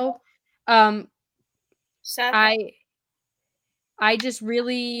 Io, Seth. I just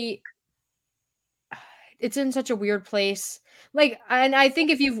really, it's in such a weird place. Like, and I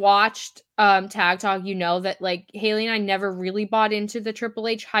think if you've watched Tag Talk, you know that like Haley and I never really bought into the Triple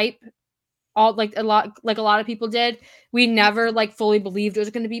H hype. A lot of people did. We never like fully believed it was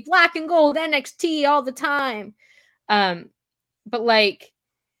going to be black and gold NXT all the time. But like,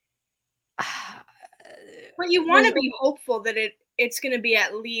 but you want to be hopeful that it's going to be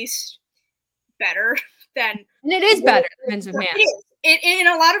at least better than. And it is better than Vince McMahon. In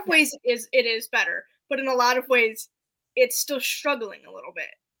a lot of ways, it is better, but in a lot of ways, it's still struggling a little bit.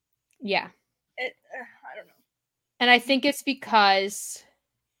 Yeah, I don't know. And I think it's because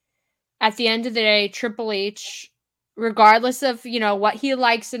at the end of the day, Triple H, regardless of, what he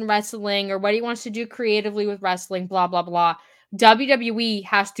likes in wrestling or what he wants to do creatively with wrestling, blah, blah, blah, WWE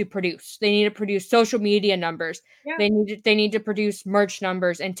has to produce. They need to produce social media numbers. Yeah. They need to produce merch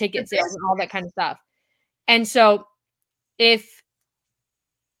numbers and ticket sales and all that kind of stuff. And so and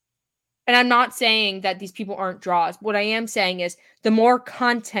I'm not saying that these people aren't draws. What I am saying is the more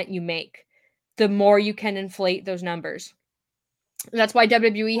content you make, the more you can inflate those numbers. And that's why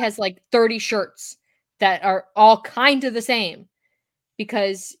WWE has like 30 shirts that are all kind of the same,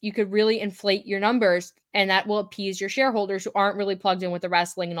 because you could really inflate your numbers and that will appease your shareholders who aren't really plugged in with the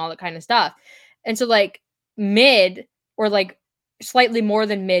wrestling and all that kind of stuff. And so like mid or like slightly more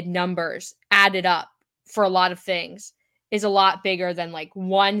than mid numbers added up for a lot of things is a lot bigger than like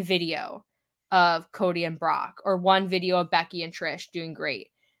one video of Cody and Brock or one video of Becky and Trish doing great.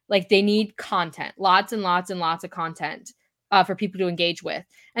 Like, they need content, lots and lots and lots of content for people to engage with.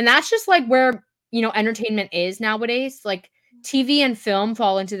 And that's just like where, entertainment is nowadays. Like, TV and film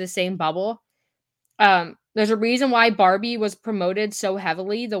fall into the same bubble. There's a reason why Barbie was promoted so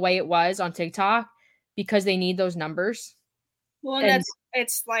heavily the way it was on TikTok, because they need those numbers. Well, and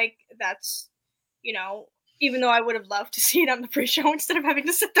that's even though I would have loved to see it on the pre-show instead of having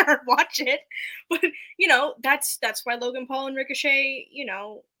to sit there and watch it. But, that's why Logan Paul and Ricochet,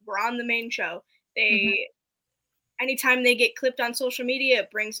 were on the main show. Anytime they get clipped on social media,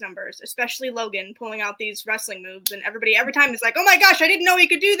 it brings numbers, especially Logan pulling out these wrestling moves. And everybody every time is like, oh my gosh, I didn't know he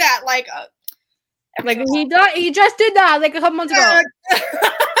could do that. Like he just did that like a couple months ago.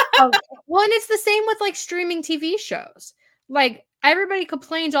 Well, and it's the same with like streaming TV shows. Like, everybody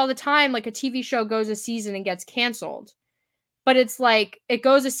complains all the time, like a TV show goes a season and gets canceled. But it's like, it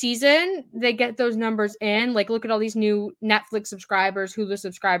goes a season, they get those numbers in. Like, look at all these new Netflix subscribers, Hulu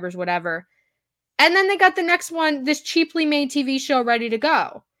subscribers, whatever. And then they got the next one, this cheaply made TV show ready to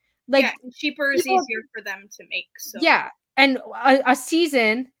go. Like, yeah, cheaper is easier for them to make. So. Yeah. And a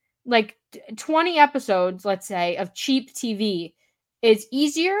season, like 20 episodes, let's say, of cheap TV is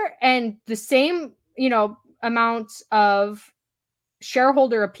easier and the same, amount of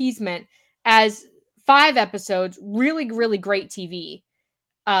shareholder appeasement as 5 episodes, really, really great TV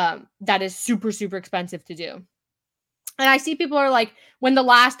that is super, super expensive to do. And I see people are like, when The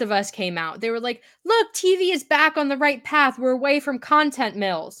Last of Us came out, they were like, look, TV is back on the right path. We're away from content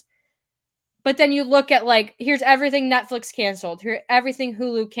mills. But then you look at like, here's everything Netflix canceled, here everything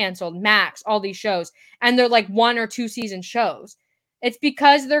Hulu canceled, Max, all these shows, and they're like 1 or 2 season shows. It's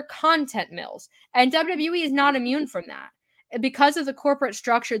because they're content mills, and WWE is not immune from that. Because of the corporate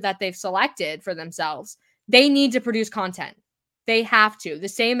structure that they've selected for themselves, they need to produce content. They have to. The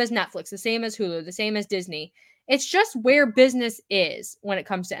same as Netflix, the same as Hulu, the same as Disney. It's just where business is when it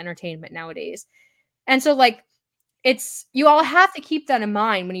comes to entertainment nowadays. And so like, it's, you all have to keep that in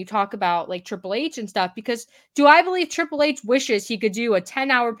mind when you talk about like Triple H and stuff, because do I believe Triple H wishes he could do a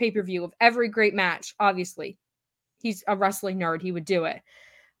 10-hour pay-per-view of every great match? Obviously, he's a wrestling nerd, he would do it.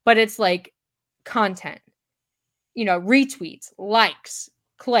 But it's like content, retweets, likes,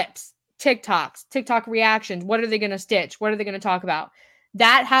 clips, TikToks, TikTok reactions. What are they going to stitch? What are they going to talk about?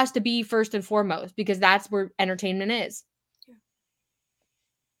 That has to be first and foremost, because that's where entertainment is.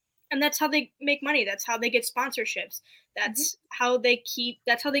 And that's how they make money. That's how they get sponsorships. That's how they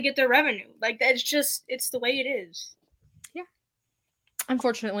get their revenue. Like, it's the way it is. Yeah.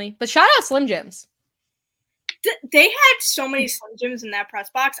 Unfortunately. But shout out Slim Jims. They had so many Slim Jims in that press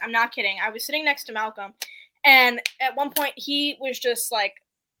box. I'm not kidding. I was sitting next to Malcolm, and at one point he was just like,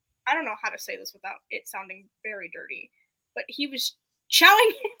 I don't know how to say this without it sounding very dirty, but he was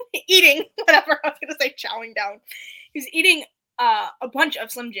eating, whatever. I was going to say chowing down. He was eating a bunch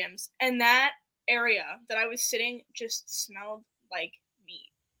of Slim Jims, and that area that I was sitting just smelled like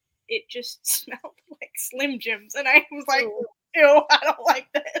meat. It just smelled like Slim Jims, and I was like, ew, I don't like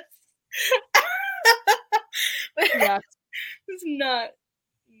this. Yeah. It's not,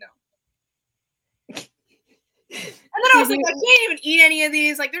 no. And then I was like, I can't even eat any of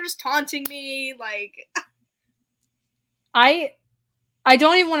these. Like, they're just taunting me. Like, I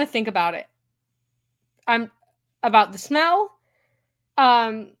don't even want to think about it. I'm about the smell.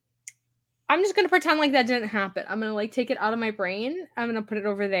 I'm just gonna pretend like that didn't happen. I'm gonna like take it out of my brain. I'm gonna put it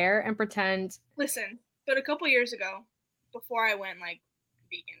over there and pretend. Listen, but a couple years ago, before I went like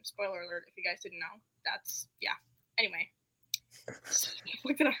vegan, spoiler alert if you guys didn't know, that's Anyway,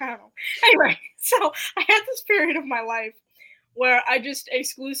 what did I know? Anyway, so I had this period of my life where I just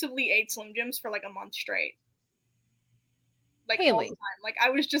exclusively ate Slim Jims for like a month straight. Like all the time. Like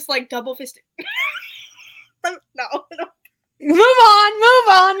I was just like double fisted. No. Move on.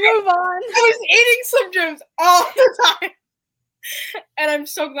 I was eating Slim Jims all the time. And I'm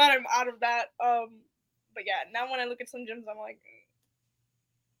so glad I'm out of that. But yeah, now when I look at Slim Jims, I'm like,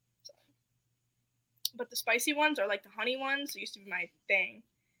 but the spicy ones or like the honey ones used to be my thing.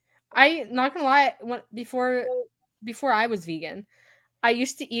 I not gonna lie, before I was vegan, I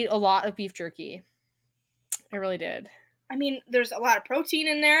used to eat a lot of beef jerky. I really did. I mean, there's a lot of protein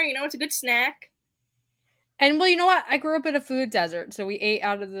in there. It's a good snack. And well, you know what? I grew up in a food desert, so we ate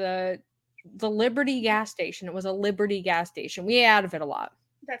out of the Liberty gas station. It was a Liberty gas station. We ate out of it a lot.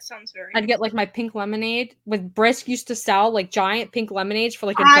 That sounds very I'd get like my pink lemonade. With Brisk used to sell like giant pink lemonades for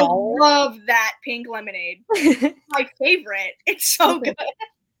like $1. I love that pink lemonade. My favorite. It's so good.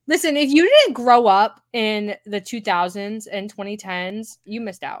 Listen, if you didn't grow up in the 2000s and 2010s, you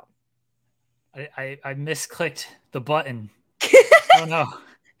missed out. I misclicked the button. Oh no.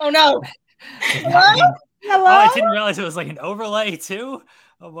 Hello? Oh, I didn't realize it was like an overlay too.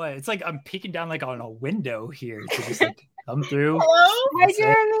 Oh boy, it's like I'm peeking down like on a window here to just like come through. Hello? Hi,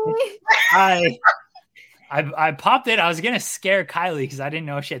 Jeremy. I popped it. I was gonna scare Kylie because I didn't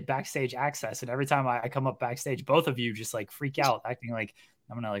know if she had backstage access, and every time I come up backstage, both of you just like freak out, acting like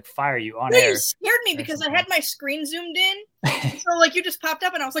I'm gonna like fire you on air. You scared me because I had my screen zoomed in, so like you just popped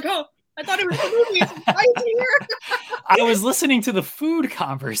up, and I was like, oh. I thought it was the movie. I was listening to the food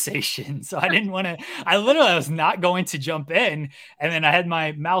conversation, so I didn't want to. I was not going to jump in, and then I had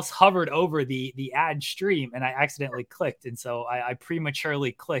my mouse hovered over the ad stream, and I accidentally clicked, and so I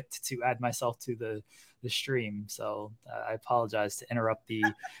prematurely clicked to add myself to the stream. So I apologize to interrupt the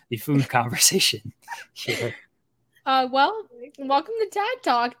food conversation here. Well, welcome to Tag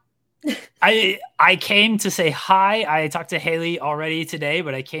Talk. I came to say hi. I talked to Haley already today,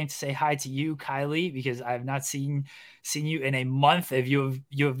 but I came to say hi to you, Kylie, because I have not seen you in a month. If you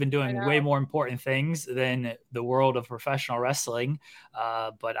have been doing way more important things than the world of professional wrestling.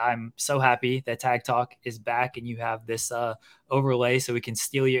 But I'm so happy that Tag Talk is back and you have this overlay so we can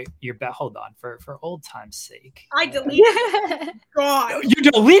steal your bet. Hold on, for old time's sake. I deleted it. God.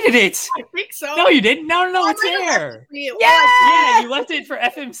 You deleted it. I think so. No, you didn't. No, it's there. Yeah, you left it for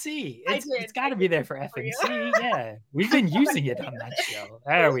FMC. It's got to be there for FMC. Yeah, we've been using it on that show.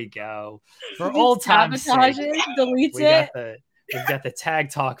 There we go. For old time's sake. Deletes it. we've got the Tag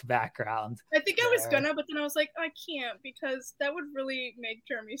Talk background. I think I was gonna, but then I was like, I can't because that would really make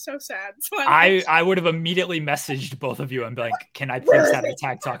Jeremy so sad. So I would have immediately messaged both of you and be like, can I please have the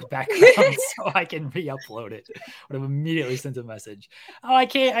Tag Talk background so I can re-upload it? Would have immediately sent a message. Oh, I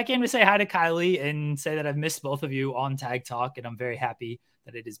came to say hi to Kylie and say that I've missed both of you on Tag Talk, and I'm very happy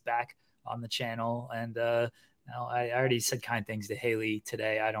that it is back on the channel. And I already said kind things to Haley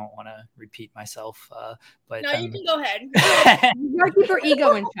today. I don't want to repeat myself, but no, you can go ahead. You gotta keep her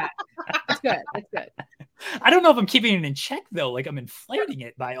ego in check. That's good. That's good. I don't know if I'm keeping it in check though. Like I'm inflating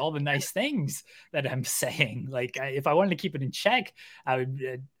it by all the nice things that I'm saying. Like if I wanted to keep it in check, I'd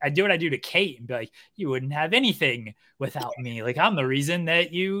do what I do to Kate and be like, you wouldn't have anything without me. Like I'm the reason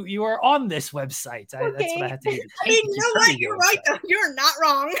that you are on this website. Okay. That's what I have to do. I mean, you know what? You're right though. You're not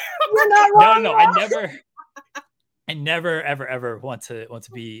wrong. You're not wrong. No, I never ever want to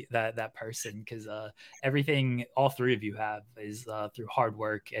be that person, because everything all three of you have is through hard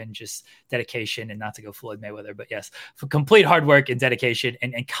work and just dedication, and not to go Floyd Mayweather, but yes, for complete hard work and dedication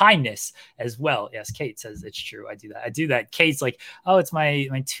and kindness as well. Yes, Kate says it's true. I do that. Kate's like, oh, it's my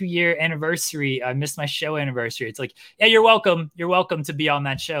 2-year anniversary. I missed my show anniversary. It's like, yeah, you're welcome. You're welcome to be on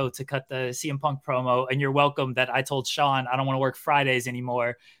that show to cut the CM Punk promo, and you're welcome that I told Sean I don't want to work Fridays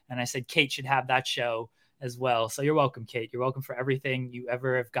anymore, and I said Kate should have that show as well. So you're welcome, Kate. You're welcome for everything you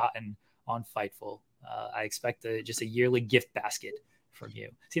ever have gotten on Fightful. I expect just a yearly gift basket from you.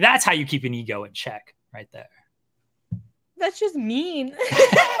 See, that's how you keep an ego in check right there. That's just mean.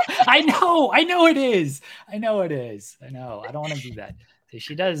 I know it is. I know. I don't want to do that. So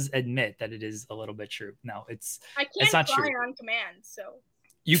she does admit that it is a little bit true. No, it's not cry true. on command, so.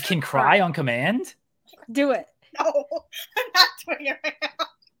 You can cry on command? Do it. No, I'm not doing it right now.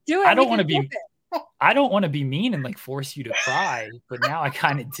 Do it. I don't want to be mean and like force you to cry, but now I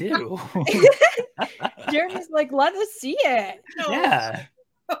kind of do. Jeremy's like, let us see it. No. Yeah.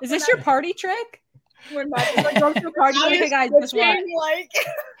 Is this your party trick? We're not. Like, go to a party. Okay, guys, guess what?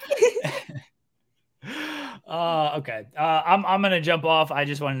 Okay. I'm gonna jump off. I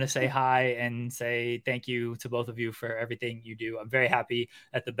just wanted to say hi and say thank you to both of you for everything you do. I'm very happy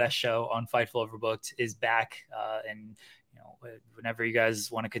that the best show on Fightful Overbooked is back, and whenever you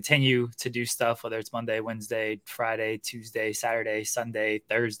guys want to continue to do stuff, whether it's Monday, Wednesday, Friday, Tuesday, Saturday, Sunday,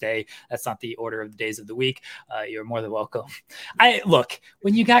 Thursday, that's not the order of the days of the week. You're more than welcome. Look,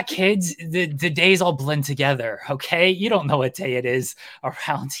 when you got kids, the days all blend together. Okay. You don't know what day it is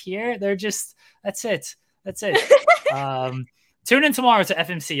around here. They're just, that's it. Tune in tomorrow to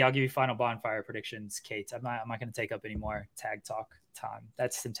FMC. I'll give you final bonfire predictions, Kate. I'm not going to take up any more tag talk time.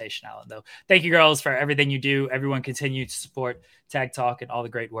 That's Temptation Island, though. Thank you, girls, for everything you do. Everyone continue to support Tag Talk and all the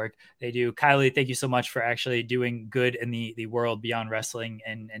great work they do. Kylie, thank you so much for actually doing good in the world beyond wrestling.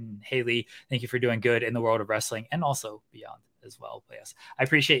 And Haley, thank you for doing good in the world of wrestling and also beyond as well. But yes, I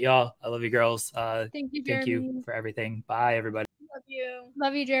appreciate y'all. I love you, girls. Thank you, Jeremy. Thank you for everything. Bye, everybody.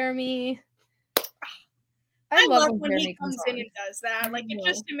 Love you, Jeremy. I love when he comes in and does that. Like,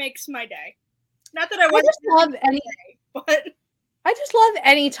 it makes my day. Not that I just love any day, but I just love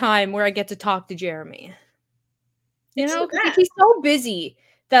any time where I get to talk to Jeremy. You know, because he's so busy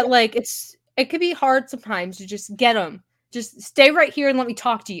that like it could be hard sometimes to just get him. Just stay right here and let me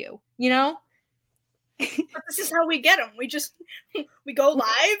talk to you. You know. But this is how we get him. We go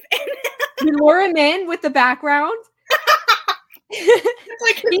live and we lure him in with the background. It's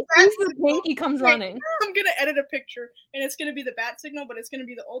like he sees the pink, he comes running. I'm gonna edit a picture and it's gonna be the bat signal, but it's gonna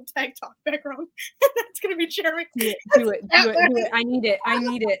be the old Tag Talk background. It's gonna be Jeremy. Do it. I need it. I'm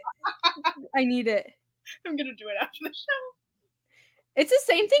gonna do it after the show. It's the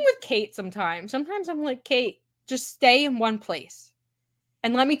same thing with Kate sometimes. Sometimes I'm like, Kate, just stay in one place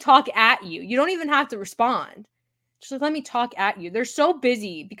and let me talk at you. You don't even have to respond. Just let me talk at you. They're so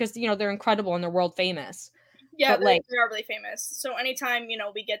busy because they're incredible and they're world famous. Yeah, they are really famous. So anytime,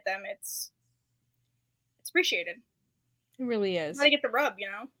 we get them, it's appreciated. It really is. Gotta get the rub,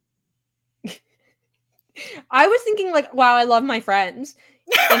 I was thinking like, wow, I love my friends.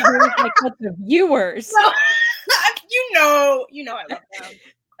 And he was like, but the viewers. No,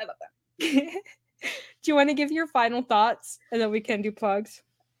 I love them. Do you want to give your final thoughts and then we can do plugs?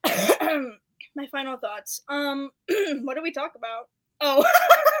 My final thoughts. What do we talk about? Oh,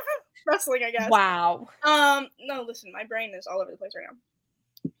 wrestling, I guess. Wow. No, listen, my brain is all over the place right now.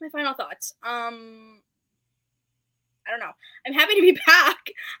 My final thoughts. I don't know. I'm happy to be back.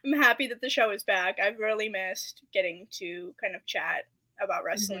 I'm happy that the show is back. I've really missed getting to kind of chat about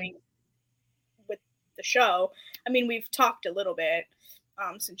wrestling with the show. I mean, we've talked a little bit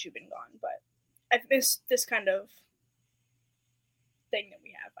since you've been gone, but I've missed this kind of thing that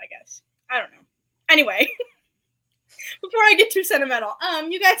we have, I guess. I don't know. Anyway. before I get too sentimental,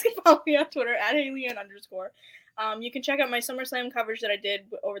 you guys can follow me on Twitter at Haley_. You can check out my SummerSlam coverage that I did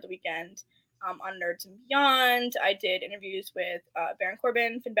over the weekend on Nerds and Beyond. I did interviews with Baron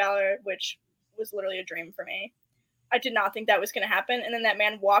Corbin, Finn Balor, which was literally a dream for me. I did not think that was going to happen. And then that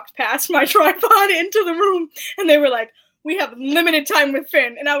man walked past my tripod into the room, and they were like, we have limited time with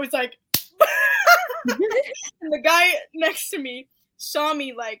Finn. And I was like, and the guy next to me saw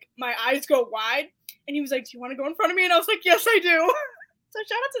me, like, my eyes go wide, and he was like, do you want to go in front of me? And I was like, yes, I do. So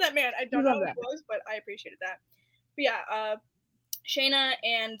shout out to that man. I don't know who it was, but I appreciated that. But yeah, Shayna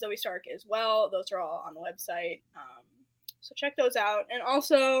and Zoe Stark as well. Those are all on the website. So check those out. And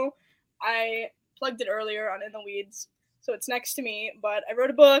also, I plugged it earlier on In the Weeds, so it's next to me, but I wrote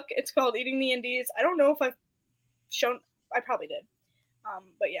a book. It's called Eating the Indies. I don't know if I've shown, I probably did.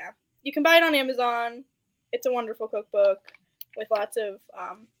 But yeah, you can buy it on Amazon. It's a wonderful cookbook with lots of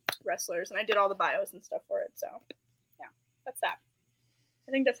wrestlers, and I did all the bios and stuff for it. So yeah, that's that.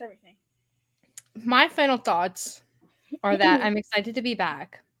 I think that's everything. My final thoughts are that I'm excited to be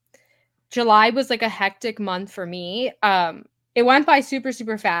back. July was like a hectic month for me. It went by super,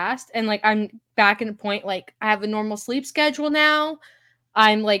 super fast, and like I'm back in a point, like I have a normal sleep schedule now.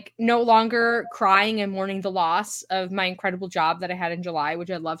 I'm like no longer crying and mourning the loss of my incredible job that I had in July, which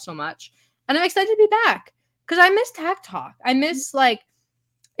I love so much. And I'm excited to be back because I miss Tag Talk. I miss like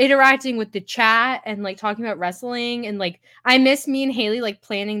interacting with the chat and like talking about wrestling, and like I miss me and Haley like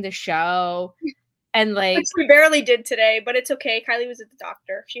planning the show. And like, which we barely did today, but it's okay. Kylie was at the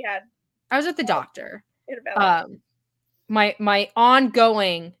doctor. I was at the doctor. My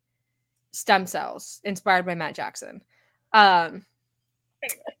ongoing stem cells inspired by Matt Jackson.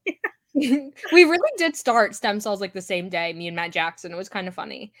 We really did start stem cells like the same day, me and Matt Jackson. It was kind of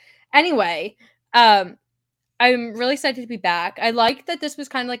funny. Anyway, I'm really excited to be back. I like that this was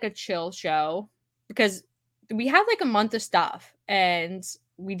kind of like a chill show because we had like a month of stuff, and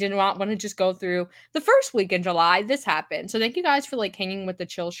we did not want to just go through the first week in July. This happened. So thank you guys for like hanging with the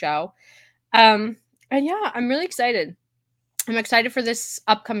chill show. And yeah, I'm really excited. I'm excited for this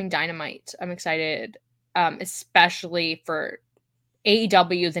upcoming Dynamite. I'm excited, especially for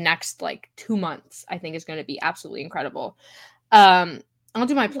AEW the next like 2 months. I think is going to be absolutely incredible. I'll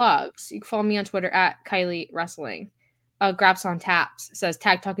do my plugs. You can follow me on Twitter at Kylie Wrestling. Graps on Taps says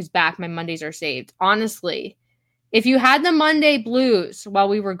Tag Talk is back. My Mondays are saved. Honestly, if you had the Monday blues while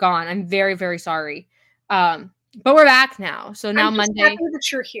we were gone, I'm very, very sorry. But we're back now. So now I'm just Monday. happy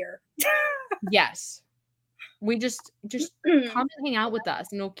that you're here. Yes. We just come and hang out with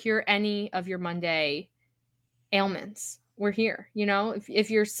us, and we'll cure any of your Monday ailments. We're here. You know, if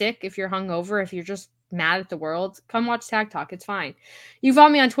you're sick, if you're hungover, if you're just mad at the world, come watch Tag Talk. It's fine. You follow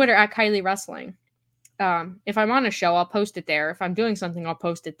me on Twitter at Kylie Wrestling. If I'm on a show, I'll post it there. If I'm doing something, I'll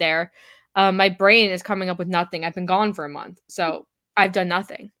post it there. My brain is coming up with nothing. I've been gone for a month, so I've done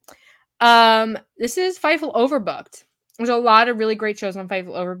nothing. This is Fightful Overbooked. There's a lot of really great shows on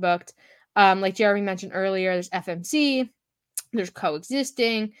Fightful Overbooked. Like Jeremy mentioned earlier, there's FMC, there's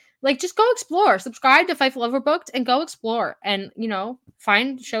Coexisting. Like, just go explore. Subscribe to Fightful Overbooked and go explore. And, you know,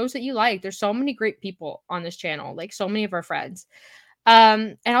 find shows that you like. There's so many great people on this channel, like so many of our friends.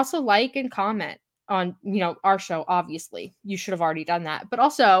 And also like and comment on, you know, our show, obviously. You should have already done that. But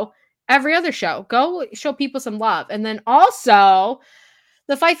also every other show. Go show people some love. And then also,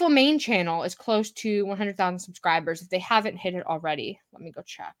 the Fightful main channel is close to 100,000 subscribers. If they haven't hit it already, let me go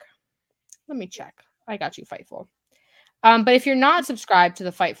check. Let me check. I got you, Fightful. But if you're not subscribed to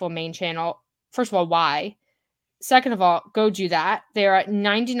the Fightful main channel, first of all, why? Second of all, go do that. They're at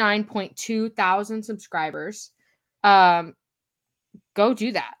 99.2 thousand subscribers. Go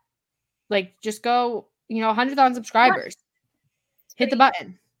do that. Like, just go, you know, 100,000 subscribers. Hit the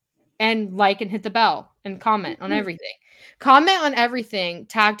button and like and hit the bell and comment on everything. Comment on everything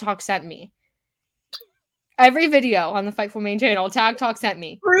Tag Talk sent me. Every video on the Fightful main channel, Tag Talk sent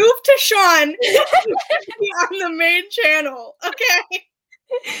me. Prove to Sean on the main channel, okay?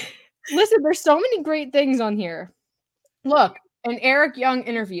 Listen, there's so many great things on here. Look, an Eric Young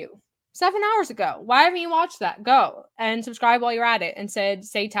interview 7 hours ago. Why haven't you watched that? Go and subscribe while you're at it and say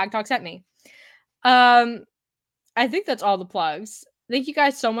Tag Talk sent me. I think that's all the plugs. Thank you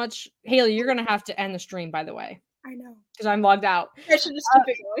guys so much. Haley, you're going to have to end the stream, by the way. I know. Because I'm logged out. I should just keep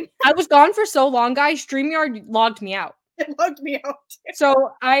it going. I was gone for so long, guys. StreamYard logged me out. It logged me out.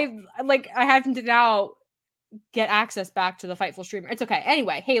 So I haven't to now get access back to the Fightful streamer. It's okay.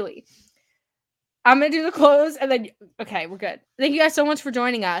 Anyway, Haley, I'm going to do the close and then, okay, we're good. Thank you guys so much for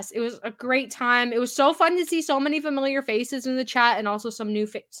joining us. It was a great time. It was so fun to see so many familiar faces in the chat and also some new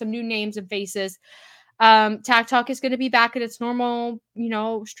names and faces. Tag Talk is going to be back at its normal, you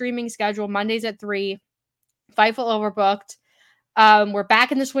know, streaming schedule, Mondays at 3. Fightful overbooked. We're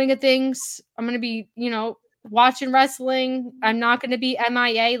back in the swing of things. I'm going to be, watching wrestling. I'm not going to be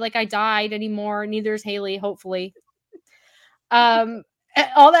MIA like I died anymore. Neither is Haley, hopefully. All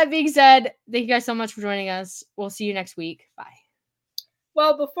that being said, thank you guys so much for joining us. We'll see you next week. Bye.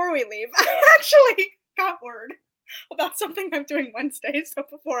 Well, before we leave, I actually got word about something I'm doing Wednesday. So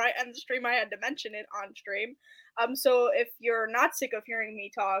before I end the stream, I had to mention it on stream. So if you're not sick of hearing me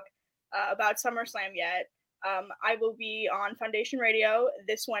talk about SummerSlam yet, I will be on Foundation Radio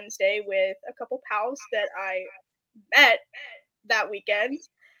this Wednesday with a couple pals that I met that weekend.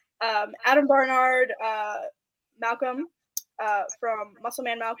 Adam Barnard, Malcolm from Muscle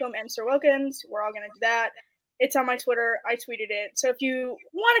Man Malcolm, and Sir Wilkins. We're all going to do that. It's on my Twitter. I tweeted it. So if you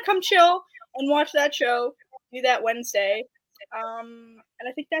want to come chill and watch that show, do that Wednesday. And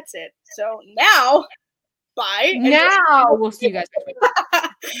I think that's it. So now, bye. Now we'll see you guys next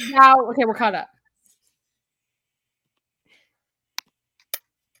week. Now, okay, we're caught up.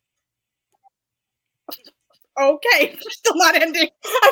 Okay, still not ending.